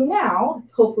 So now,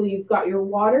 hopefully you've got your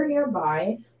water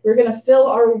nearby. We're going to fill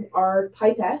our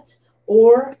pipette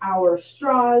or our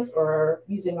straws or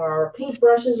using our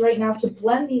paintbrushes right now to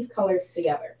blend these colors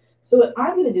together. So what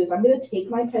I'm going to do is I'm going to take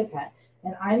my pipette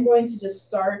and I'm going to just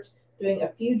start doing a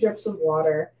few drips of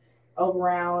water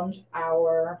around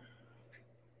our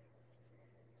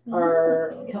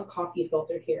coffee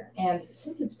filter here. And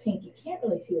since it's pink, you can't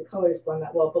really see the colors blend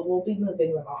that well, but we'll be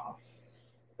moving them off.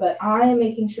 But I am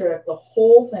making sure that the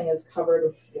whole thing is covered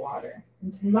with water.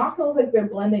 It's not going to look like they're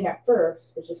blending at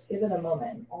first, but just give it a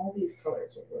moment. And all these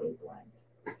colors will really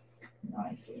blend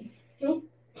nicely.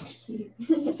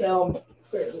 So,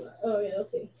 oh yeah,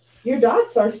 let's see. Your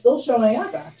dots are still showing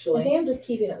up, actually. I think I'm just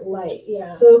keeping it light,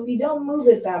 yeah. So if you don't move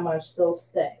it that much, they'll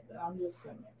stay. But I'm just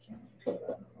going to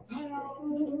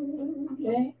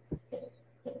okay.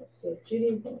 So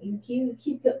Judy, you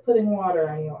keep putting water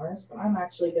on yours, but I'm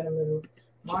actually going to move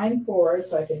mine forward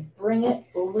so I can bring it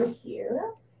over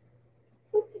here.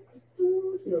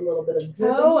 Do a little bit of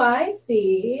dripping. Oh, I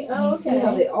see. And you see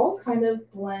how they all kind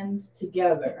of blend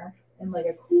together in like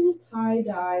a cool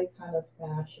tie-dye kind of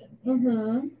fashion.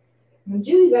 Mm-hmm. And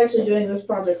Judy's actually doing this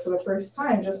project for the first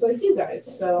time, just like you guys.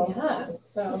 So, yeah.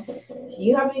 So, if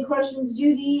you have any questions,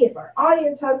 Judy, if our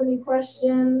audience has any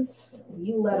questions,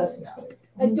 you let us know.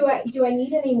 Do I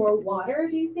need any more water,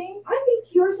 do you think? I think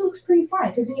yours looks pretty fine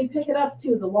because when you pick it up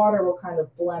too, the water will kind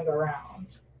of blend around.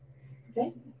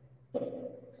 Okay.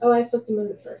 Oh, I'm supposed to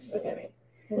move it first. Okay,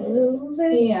 wait. Move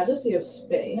it. Yeah, just so you have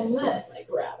space. And then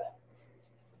grab it.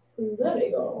 There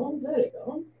you go. There you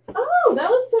go. Oh,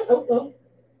 that looks so. Oh.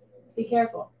 Be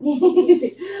careful.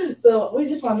 So we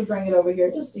just wanted to bring it over here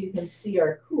just so you can see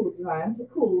our cool designs, a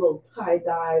cool little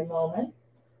tie-dye moment.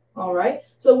 All right.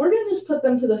 So we're gonna just put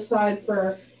them to the side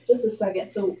for just a second.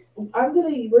 So I'm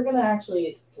gonna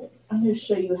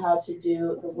show you how to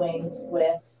do the wings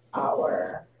with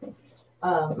our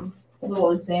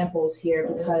little examples here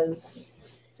because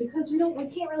we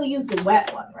can't really use the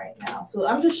wet one right now. So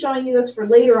I'm just showing you this for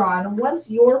later on.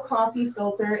 Once your coffee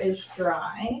filter is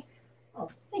dry. Oh,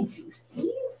 thank you,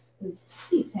 Steve.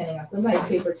 Steve's handing us a nice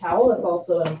paper towel. That's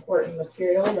also an important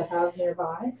material to have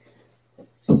nearby.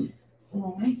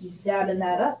 All right, just dabbing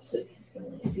that up so you can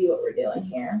really see what we're doing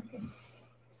here.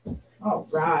 All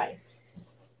right.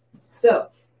 So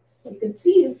you can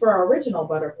see for our original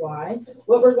butterfly,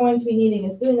 what we're going to be needing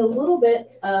is doing a little bit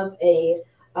of a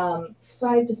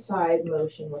side-to-side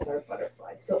motion with our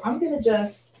butterfly. So I'm going to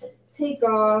just take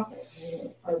off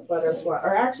our butterfly,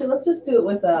 or actually let's just do it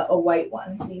with a white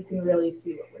one so you can really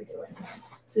see what we're doing here.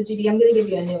 So Judy, I'm going to give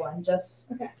you a new one,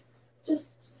 just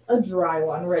a dry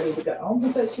one ready to go.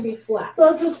 So it should be flat. So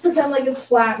let's just pretend like it's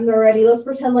flattened already. Let's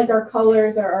pretend like our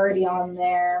colors are already on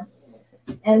there.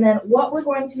 And then what we're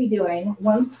going to be doing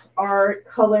once our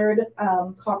colored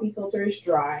coffee filter is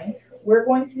dry, we're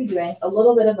going to be doing a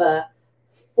little bit of a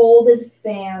folded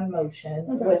fan motion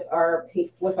with our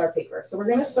paper. So we're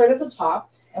going to start at the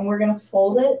top and we're going to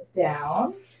fold it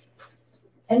down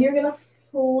and you're going to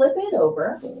flip it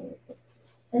over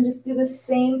and just do the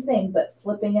same thing but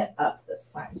flipping it up this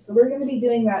time. So we're going to be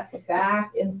doing that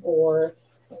back and forth,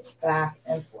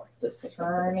 just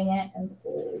turning it and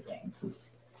folding.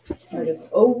 We're just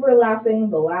overlapping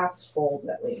the last fold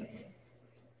that we made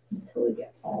until we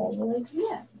get all the way to the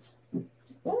end.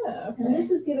 Yeah, okay. And this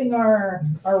is giving our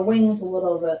wings a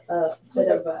little bit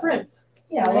of a crimp.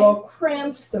 Yeah, right? A little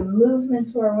crimp, some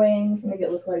movement to our wings, make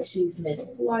it look like she's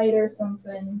mid-flight or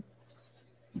something.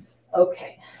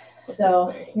 Okay,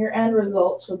 so your end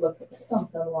result should look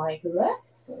something like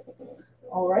this.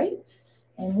 All right.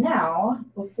 And now,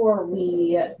 before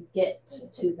we get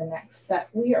to the next step,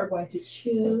 we are going to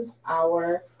choose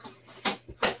our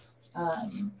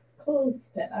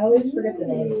clothespin. I always forget the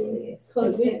names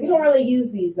of these. We don't really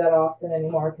use these that often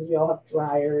anymore because we all have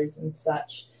dryers and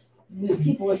such.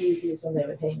 People would use these when they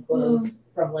would hang clothes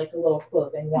from like a little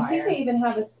clothing wire. I think they even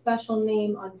have a special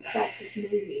name on sets of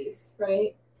movies,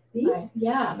 right? These?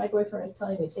 Yeah, my boyfriend was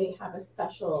telling me they have a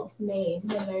special name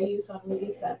when they're used on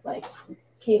movie sets, like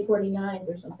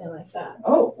K-49s or something like that.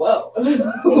 Oh, whoa. I think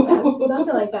that's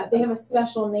something like that. They have a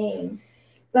special name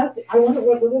I wonder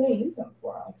what do they use them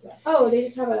for, Alexa? Oh, they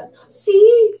just have a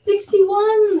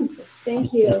C61s.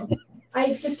 Thank you.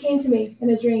 It just came to me in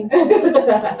a dream.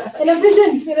 In a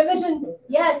vision.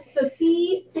 Yes, so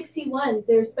C61s,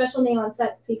 they're a special name on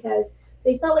sets because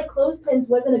they felt like clothespins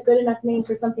wasn't a good enough name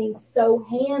for something so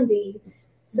handy.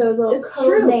 So it was a little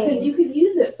code name. Because you could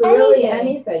use it for really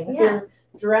anything. If your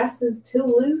dress is too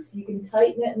loose, you can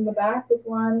tighten it in the back with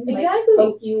one. Exactly. Might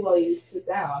poke you while you sit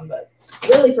down, but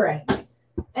really for anything.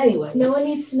 Anyway. No one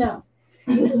needs to know.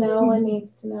 No one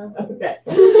needs to know. Okay.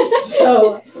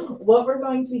 So what we're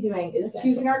going to be doing is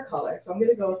choosing our color. So I'm going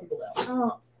to go with the blue.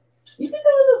 Oh. You can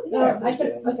go with the Oh, I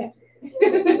can. Okay.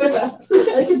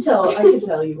 I could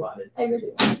tell you wanted. I really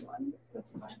want one.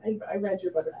 That's fine. I read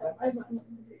your butterfly.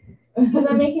 Because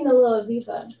I'm making the little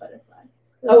Avivah butterfly.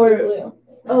 Blue.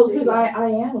 Oh, because I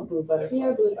am a blue butterfly.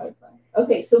 You're a blue butterfly.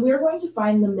 Okay, so we're going to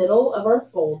find the middle of our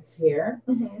folds here.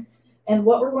 Mm-hmm. And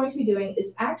what we're going to be doing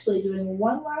is actually doing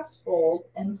one last fold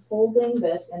and folding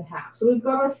this in half. So we've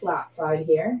got our flat side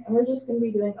here, and we're just going to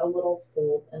be doing a little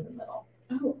fold in the middle.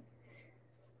 Oh.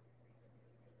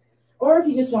 Or if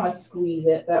you just want to squeeze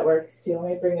it, that works too.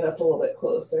 Let me bring it up a little bit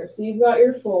closer. So you've got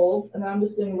your folds, and then I'm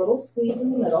just doing a little squeeze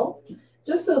in the middle,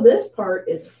 just so this part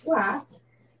is flat.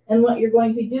 And what you're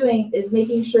going to be doing is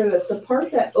making sure that the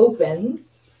part that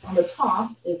opens on the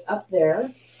top is up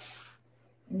there.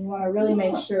 And you want to really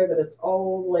make sure that it's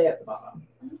all the way at the bottom.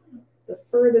 The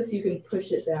furthest you can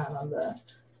push it down on the,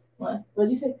 what did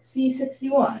you say?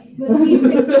 C61. The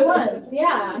C61s,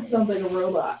 yeah. Sounds like a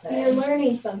robot. So you're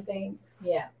learning something.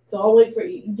 Yeah. So I'll wait for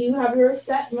you. Do you have yours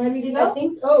set and ready to go? I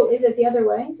think. Oh, is it the other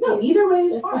way? No, either way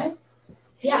is fine. Way?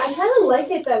 Yeah, I kind of like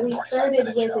it that we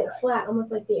started with it flat,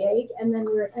 almost like the egg, and then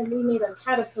we made a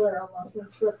caterpillar almost. We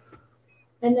flipped,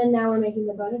 and then now we're making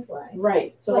the butterfly.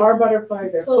 Right. So like our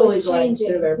butterflies are fully going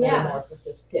through their yeah.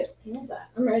 metamorphosis too. I love that.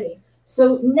 I'm ready.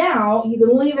 So now you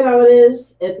can leave it how it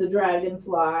is. It's a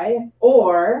dragonfly,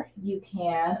 or you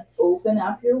can open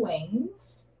up your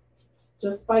wings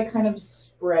just by kind of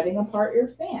spreading apart your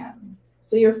fan.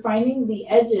 So you're finding the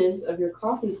edges of your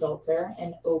coffee filter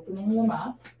and opening them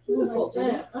up. Beautiful.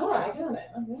 Oh, I got it.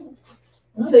 Okay.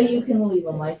 And so you can leave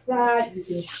them like that. You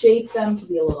can shape them to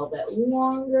be a little bit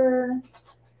longer,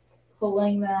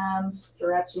 pulling them,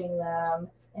 stretching them.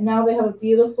 And now they have a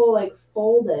beautiful, like,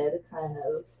 folded kind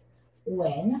of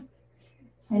wing.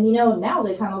 And you know, now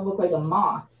they kind of look like a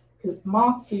moth, because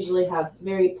moths usually have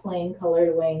very plain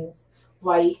colored wings,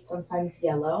 white, sometimes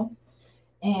yellow.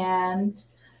 And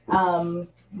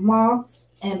moths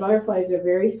and butterflies are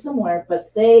very similar,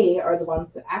 but they are the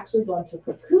ones that actually go into a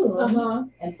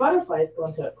cocoon, and butterflies go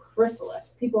into a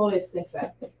chrysalis. People always think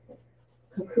that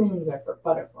cocoons are for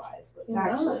butterflies, but it's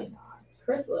actually not.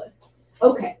 Chrysalis.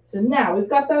 Okay, so now we've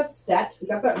got that set. We've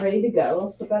got that ready to go.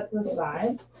 Let's put that to the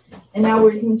side. And now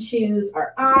we can choose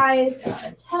our eyes and our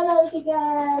antennas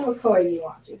again. What color do you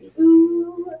want, Judy?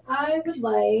 Ooh, I would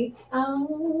like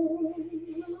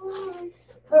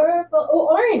purple. Oh,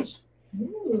 orange.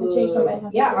 Ooh. I changed my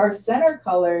mind. Yeah, our center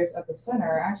colors at the center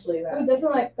are actually that. Ooh,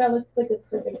 doesn't that look like a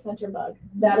perfect center bug?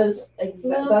 That is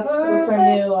exactly that's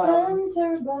our new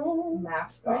center bug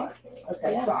mascot. Right?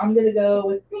 Okay, Yeah. so I'm gonna go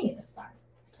with green this time.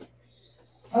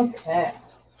 Okay.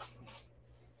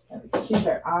 And we can choose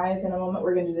our eyes in a moment.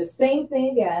 We're gonna do the same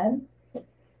thing again.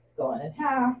 Going in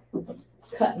half,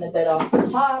 cutting a bit off the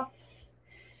top.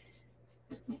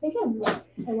 I think I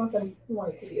want them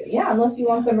to be. Yeah, unless you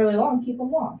want them really long, keep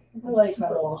them long. I like them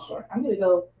a little short. I'm gonna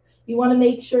go. You want to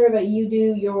make sure that you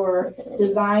do your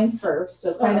design first,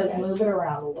 so kind of move it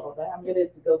around a little bit. I'm gonna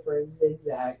go for a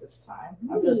zigzag this time.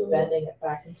 I'm just bending it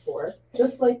back and forth,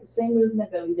 just like the same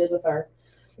movement that we did with our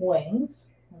wings.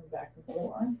 Back and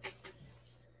forth.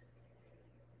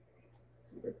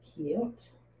 Super cute.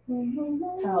 Kind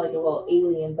of like a little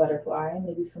alien butterfly,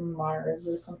 maybe from Mars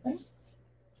or something.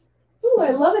 Ooh,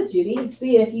 I love it, Judy.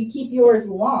 See, if you keep yours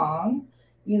long,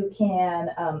 you can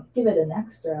give it an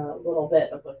extra little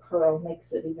bit of a curl,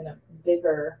 makes it even a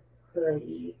bigger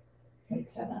curly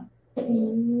antenna.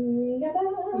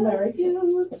 Very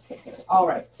cute. All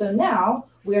right, so now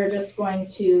we're just going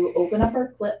to open up our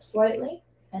clip slightly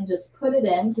and just put it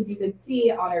in, because you can see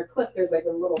on our clip there's like a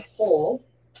little hole.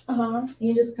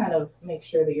 You just kind of make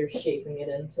sure that you're shaping it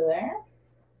into there,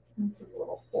 into the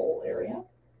little hole area.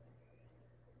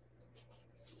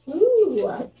 Ooh.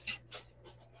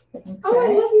 Okay. Oh, I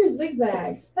love your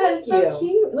zigzag. That is so Thank you.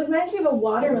 cute. Like, reminds me of a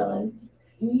watermelon.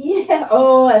 Yeah.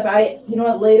 Oh, you know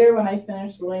what, later when I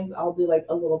finish the wings, I'll do like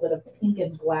a little bit of pink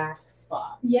and black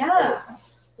spots. Yeah.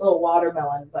 Little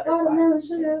watermelon butterfly. Watermelon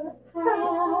sugar.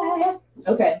 Hi.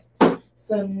 Okay.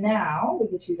 So now we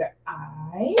can choose our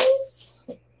eyes.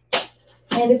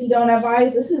 And if you don't have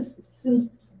eyes, since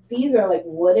these are like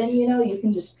wooden, you know, you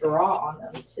can just draw on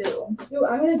them too. Ooh,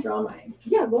 I'm gonna draw mine.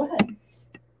 Yeah, go ahead.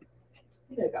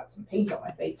 I think I got some paint on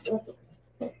my face, but that's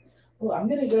okay. Well, I'm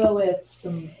gonna go with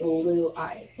some blue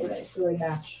eyes today, so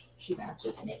she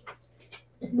matches me.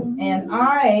 And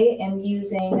I am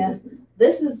using,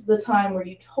 this is the time where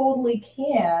you totally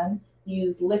can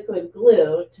use liquid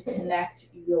glue to connect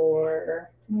your,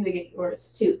 I'm gonna get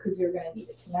yours too, because you're gonna need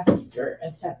to connect your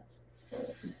antennas.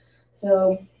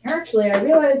 So actually, I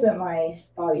realize that my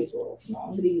body's a little small.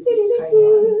 I'm gonna use these tiny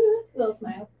ones. Little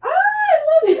smile. Ah, I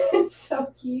love it. It's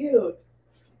so cute.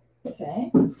 Okay,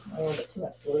 a little bit too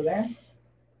much glue there.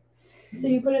 So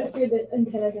you put it through the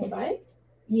antennas inside?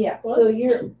 Yeah. What? So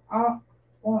you're,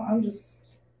 well, I'm just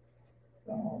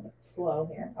going a little bit slow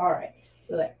here. All right.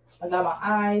 So there, I got my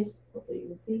eyes. Hopefully you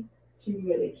can see. She's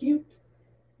really cute.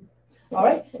 All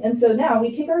right. And so now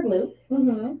we take our glue.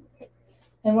 Mm-hmm.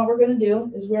 And what we're going to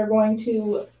do is we're going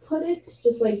to put it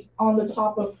just like on the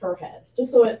top of her head,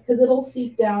 just so because it'll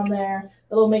seep down there.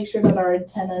 It'll make sure that our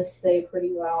antennas stay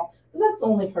pretty well. But that's the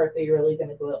only part that you're really going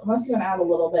to glue, unless you're going to add a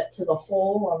little bit to the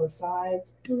hole on the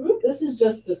sides. Mm-hmm. This is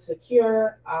just to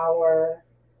secure our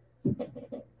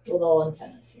little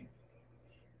antennas here.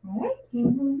 All right.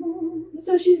 Mm-hmm.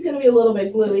 So she's going to be a little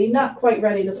bit gluey, not quite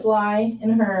ready to fly in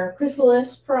her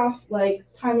chrysalis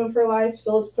time of her life.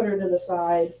 So let's put her to the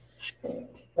side.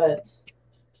 But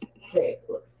they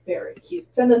look very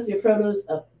cute. Send us your photos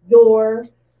of your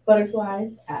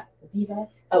butterflies at Avivah.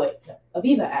 Oh wait, no,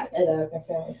 Avivah at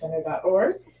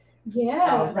edasnerfamilycenter.org.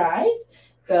 Yeah. All right.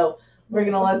 So we're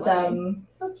gonna let them.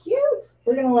 So cute.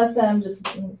 We're gonna let them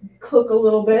just cook a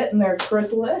little bit in their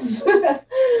chrysalis.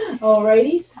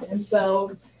 Alrighty. And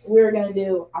so we're gonna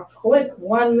do a quick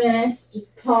 1 minute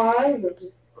just pause of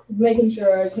just making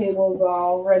sure our table's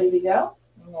all ready to go.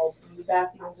 And we'll be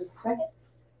back in just a second.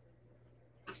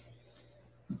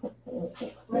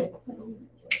 Right.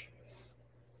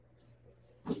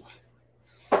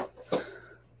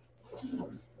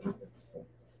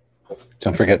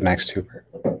 Don't forget Max Tuber.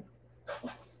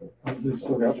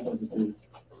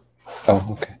 Oh,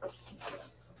 okay.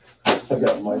 I got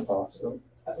the mic off, so.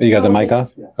 You got the mic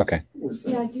off? Yeah. Okay.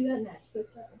 Yeah, do that next with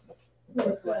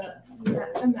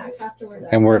the Max after we're done.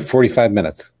 And we're at 45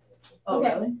 minutes. Oh,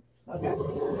 Okay. really? Okay.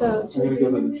 So I'm gonna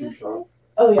go to the two shop.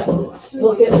 Oh, yeah.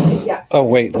 We'll get, yeah. Oh,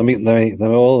 wait, let me,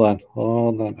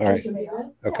 hold on. All right.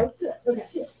 Okay. Okay.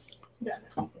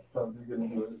 Probably gonna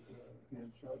do it,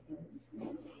 hand shot.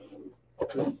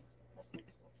 Okay.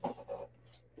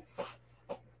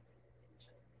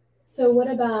 So what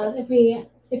about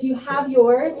if you have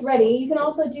yours ready, you can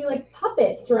also do like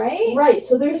puppets, right? Right.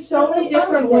 So there's so many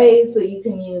different ways that you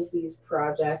can use these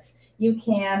projects. You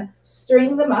can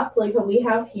string them up like what we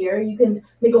have here. You can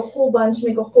make a whole bunch,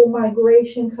 make a whole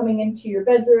migration coming into your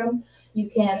bedroom. You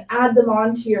can add them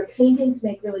onto your paintings,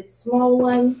 make really small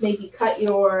ones, maybe cut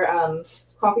your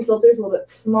coffee filters a little bit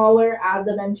smaller, add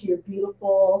them into your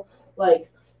beautiful,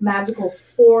 like, magical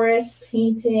forest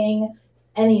painting,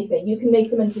 anything. You can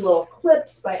make them into little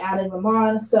clips by adding them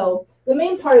on. So the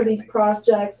main part of these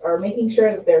projects are making sure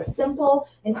that they're simple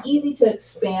and easy to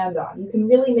expand on. You can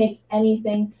really make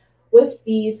anything with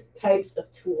these types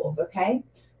of tools, okay?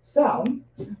 So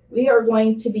we are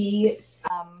going to be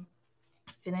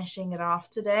finishing it off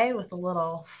today with a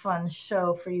little fun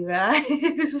show for you guys.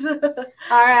 All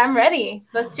right, I'm ready.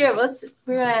 Let's do it.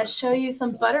 We're gonna show you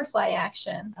some butterfly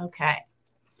action. Okay.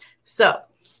 So.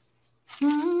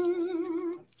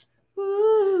 Ooh,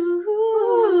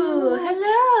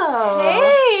 hello.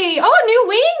 Hey! Oh, new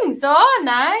wings. Oh,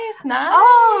 nice, nice.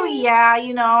 Oh, yeah.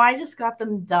 I just got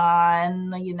them done,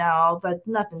 but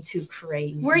nothing too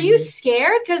crazy. Were you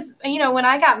scared? Because, when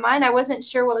I got mine, I wasn't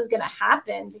sure what was going to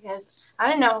happen because I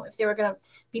didn't know if they were going to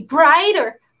be bright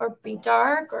or be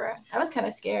dark, or I was kind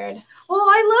of scared. Well,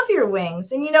 I love your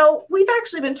wings. And, we've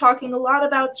actually been talking a lot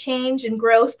about change and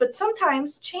growth, but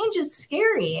sometimes change is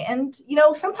scary. And,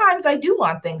 sometimes I do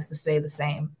want things to stay the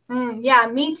same. Yeah,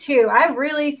 me too. I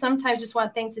really sometimes just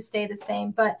want things to stay the same.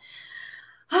 But,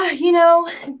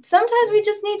 sometimes we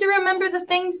just need to remember the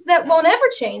things that won't ever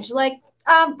change, like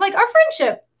our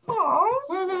friendship. Aww.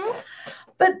 Mm-hmm.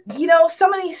 But, so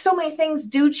many things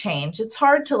do change. It's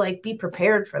hard to, be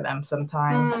prepared for them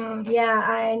sometimes. Yeah,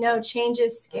 I know. Change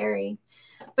is scary.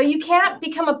 But you can't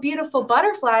become a beautiful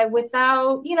butterfly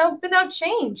without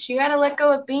change. You got to let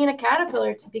go of being a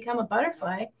caterpillar to become a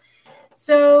butterfly.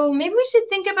 So maybe we should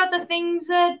think about the things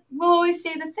that will always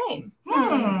stay the same.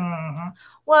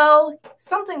 Well,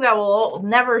 something that will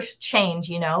never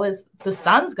change, is the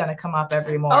sun's going to come up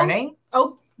every morning.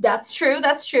 Oh, That's true.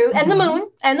 That's true. And the moon.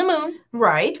 And the moon.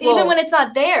 Right. Even Well, when it's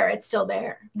not there, it's still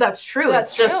there. that's true. That's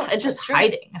It's true. just That's true.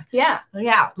 hiding. Yeah.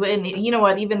 Yeah. And you know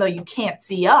what? Even though you can't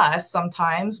see us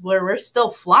sometimes, we're still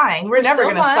flying. We're never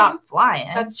still going to flying. stop flying.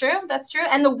 That's true. That's true.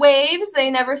 And the waves, they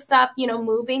never stop,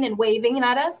 moving and waving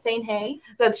at us, saying hey.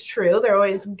 That's true. They're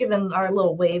always giving our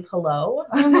little wave hello.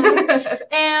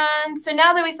 And so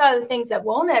now that we thought of the things that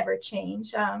won't ever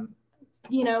change,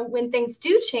 when things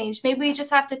do change, maybe we just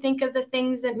have to think of the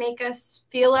things that make us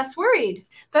feel less worried.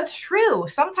 That's true.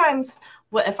 Sometimes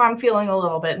if I'm feeling a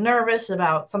little bit nervous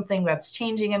about something that's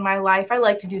changing in my life, I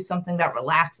like to do something that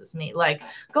relaxes me, like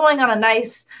going on a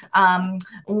nice,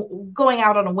 going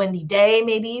out on a windy day,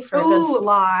 maybe for a good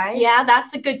fly. Yeah,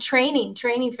 that's a good training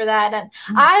for that. And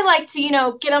I like to,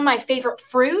 get on my favorite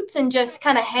fruits and just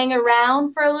kind of hang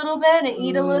around for a little bit and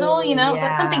eat a little,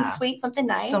 but something sweet, something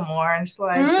nice. Some orange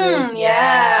slices.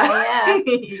 Yeah.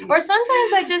 Or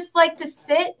sometimes I just like to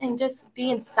sit and just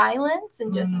be in silence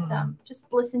and just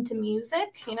listen to music.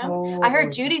 I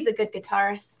heard Judy's a good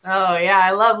guitarist. Oh yeah,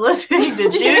 I love listening to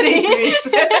Judy's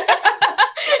music.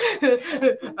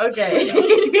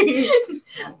 Okay.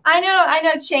 I know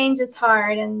change is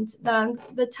hard and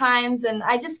the times, and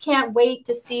I just can't wait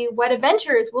to see what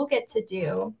adventures we'll get to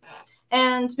do.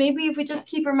 And maybe if we just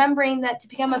keep remembering that to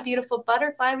become a beautiful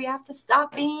butterfly, we have to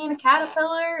stop being a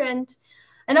caterpillar and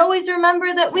always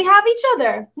remember that we have each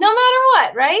other, no matter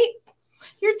what, right?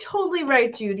 You're totally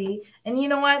right, Judy. And you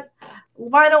know what?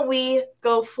 Why don't we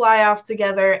go fly off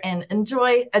together and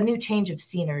enjoy a new change of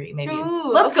scenery, maybe?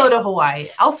 Ooh, Let's go to Hawaii.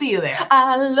 I'll see you there.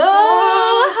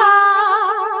 Aloha!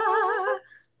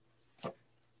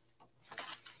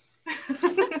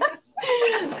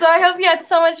 So I hope you had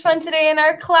so much fun today in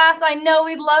our class. I know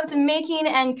we loved making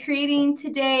and creating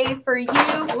today for you.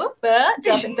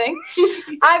 Dropping things.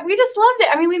 We just loved it.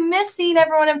 I mean, we miss seeing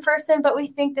everyone in person, but we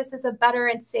think this is a better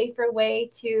and safer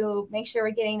way to make sure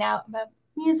we're getting out about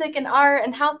music and art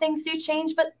and how things do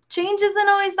change. But change isn't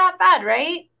always that bad,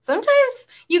 right? Sometimes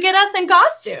you get us in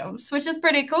costumes, which is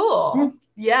pretty cool.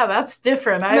 Yeah, that's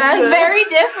different. That's very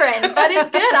different, but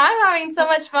it's good. I'm having so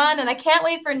much fun, and I can't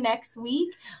wait for next week.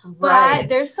 Right. But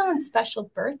there's someone's special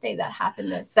birthday that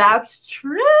happened this week. That's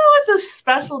true. It's a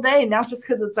special day, not just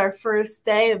because it's our first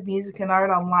day of music and art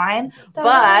online,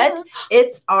 but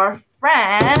it's our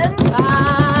friend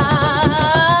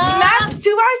Max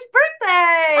Tuvar's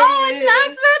birthday. Oh, it's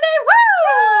Max's birthday! Woo!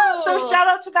 So shout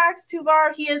out to Max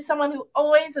Tuvar. He is someone who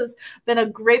always has been a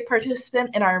great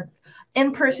participant in our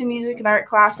in-person music and art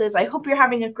classes. I hope you're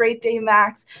having a great day,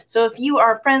 Max. So if you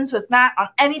are friends with Matt on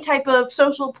any type of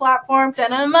social platform,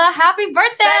 send him a happy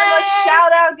birthday. Send him a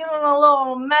shout out, give him a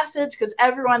little message, because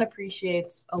everyone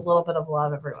appreciates a little bit of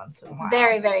love every once in a while.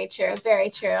 Very, very true. Very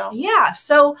true. Yeah.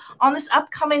 So on this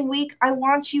upcoming week, I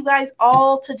want you guys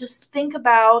all to just think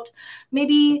about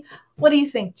maybe, what do you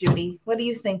think, Judy? What do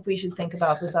you think we should think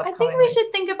about this upcoming week? I think we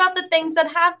should think about the things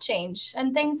that have changed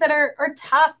and things that are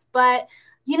tough, but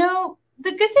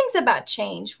the good things about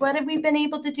change. What have we been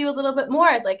able to do a little bit more?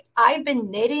 Like, I've been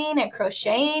knitting and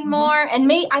crocheting more,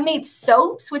 and I made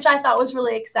soaps, which I thought was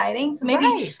really exciting. So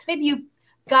maybe you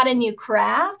got a new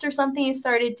craft or something you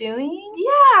started doing.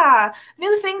 Yeah,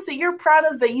 new things that you're proud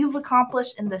of that you've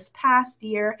accomplished in this past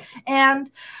year, and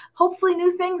hopefully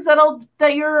new things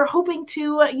that you're hoping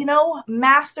to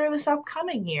master this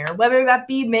upcoming year, whether that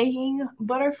be making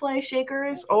butterfly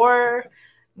shakers or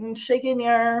shaking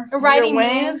your writing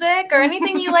wings. Music or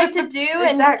anything you like to do.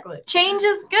 Exactly. And change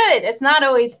is good. It's not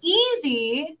always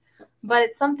easy, but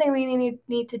it's something we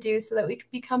need to do so that we can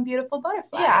become beautiful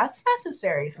butterflies. Yeah, it's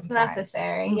necessary sometimes. It's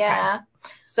necessary, Okay. yeah.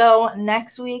 So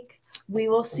next week, we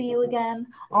will see you again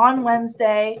on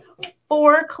Wednesday,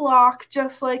 4 o'clock,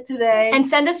 just like today. And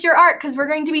send us your art, because we're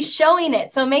going to be showing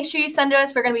it. So make sure you send it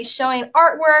us. We're going to be showing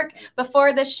artwork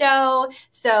before the show.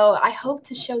 So I hope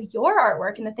to show your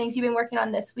artwork and the things you've been working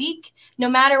on this week. No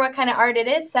matter what kind of art it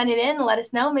is, send it in and let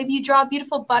us know. Maybe you draw a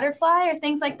beautiful butterfly or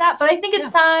things like that. But I think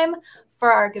it's time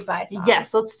for our goodbye song.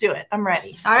 Yes, let's do it. I'm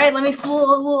ready. All right, let me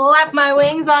flap my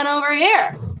wings on over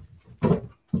here.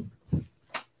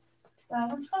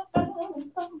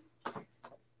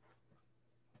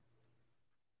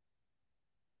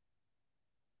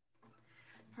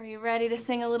 Are you ready to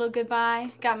sing a little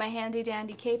goodbye? Got my handy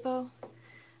dandy capo.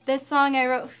 This song I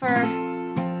wrote for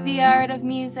the art of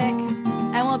music,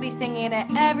 and we'll be singing it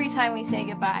every time we say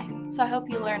goodbye. So I hope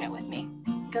you learn it with me.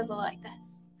 It goes like this.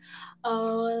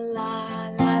 Oh la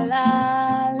la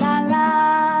la la la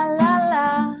la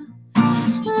la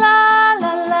la la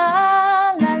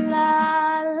la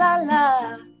la la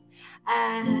la.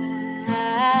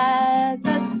 At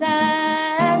the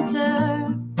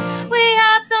center, we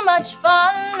had so much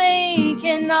fun making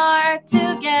broken heart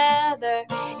together.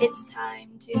 It's time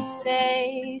to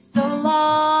say so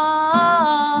long.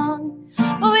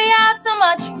 But we had so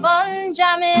much fun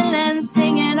jamming and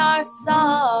singing our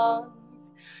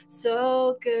songs.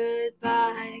 So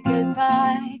goodbye,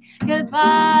 goodbye,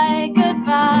 goodbye,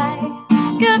 goodbye.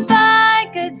 Goodbye,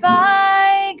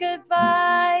 goodbye,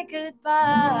 goodbye,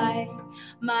 goodbye,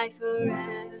 my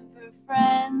forever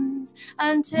friends,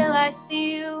 until I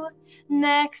see you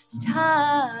next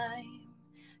time.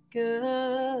 Goodbye.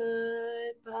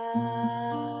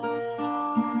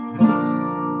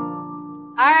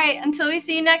 All right, until we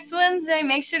see you next Wednesday,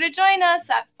 make sure to join us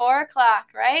at 4 o'clock,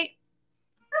 right?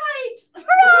 Right.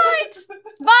 Right.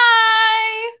 Bye.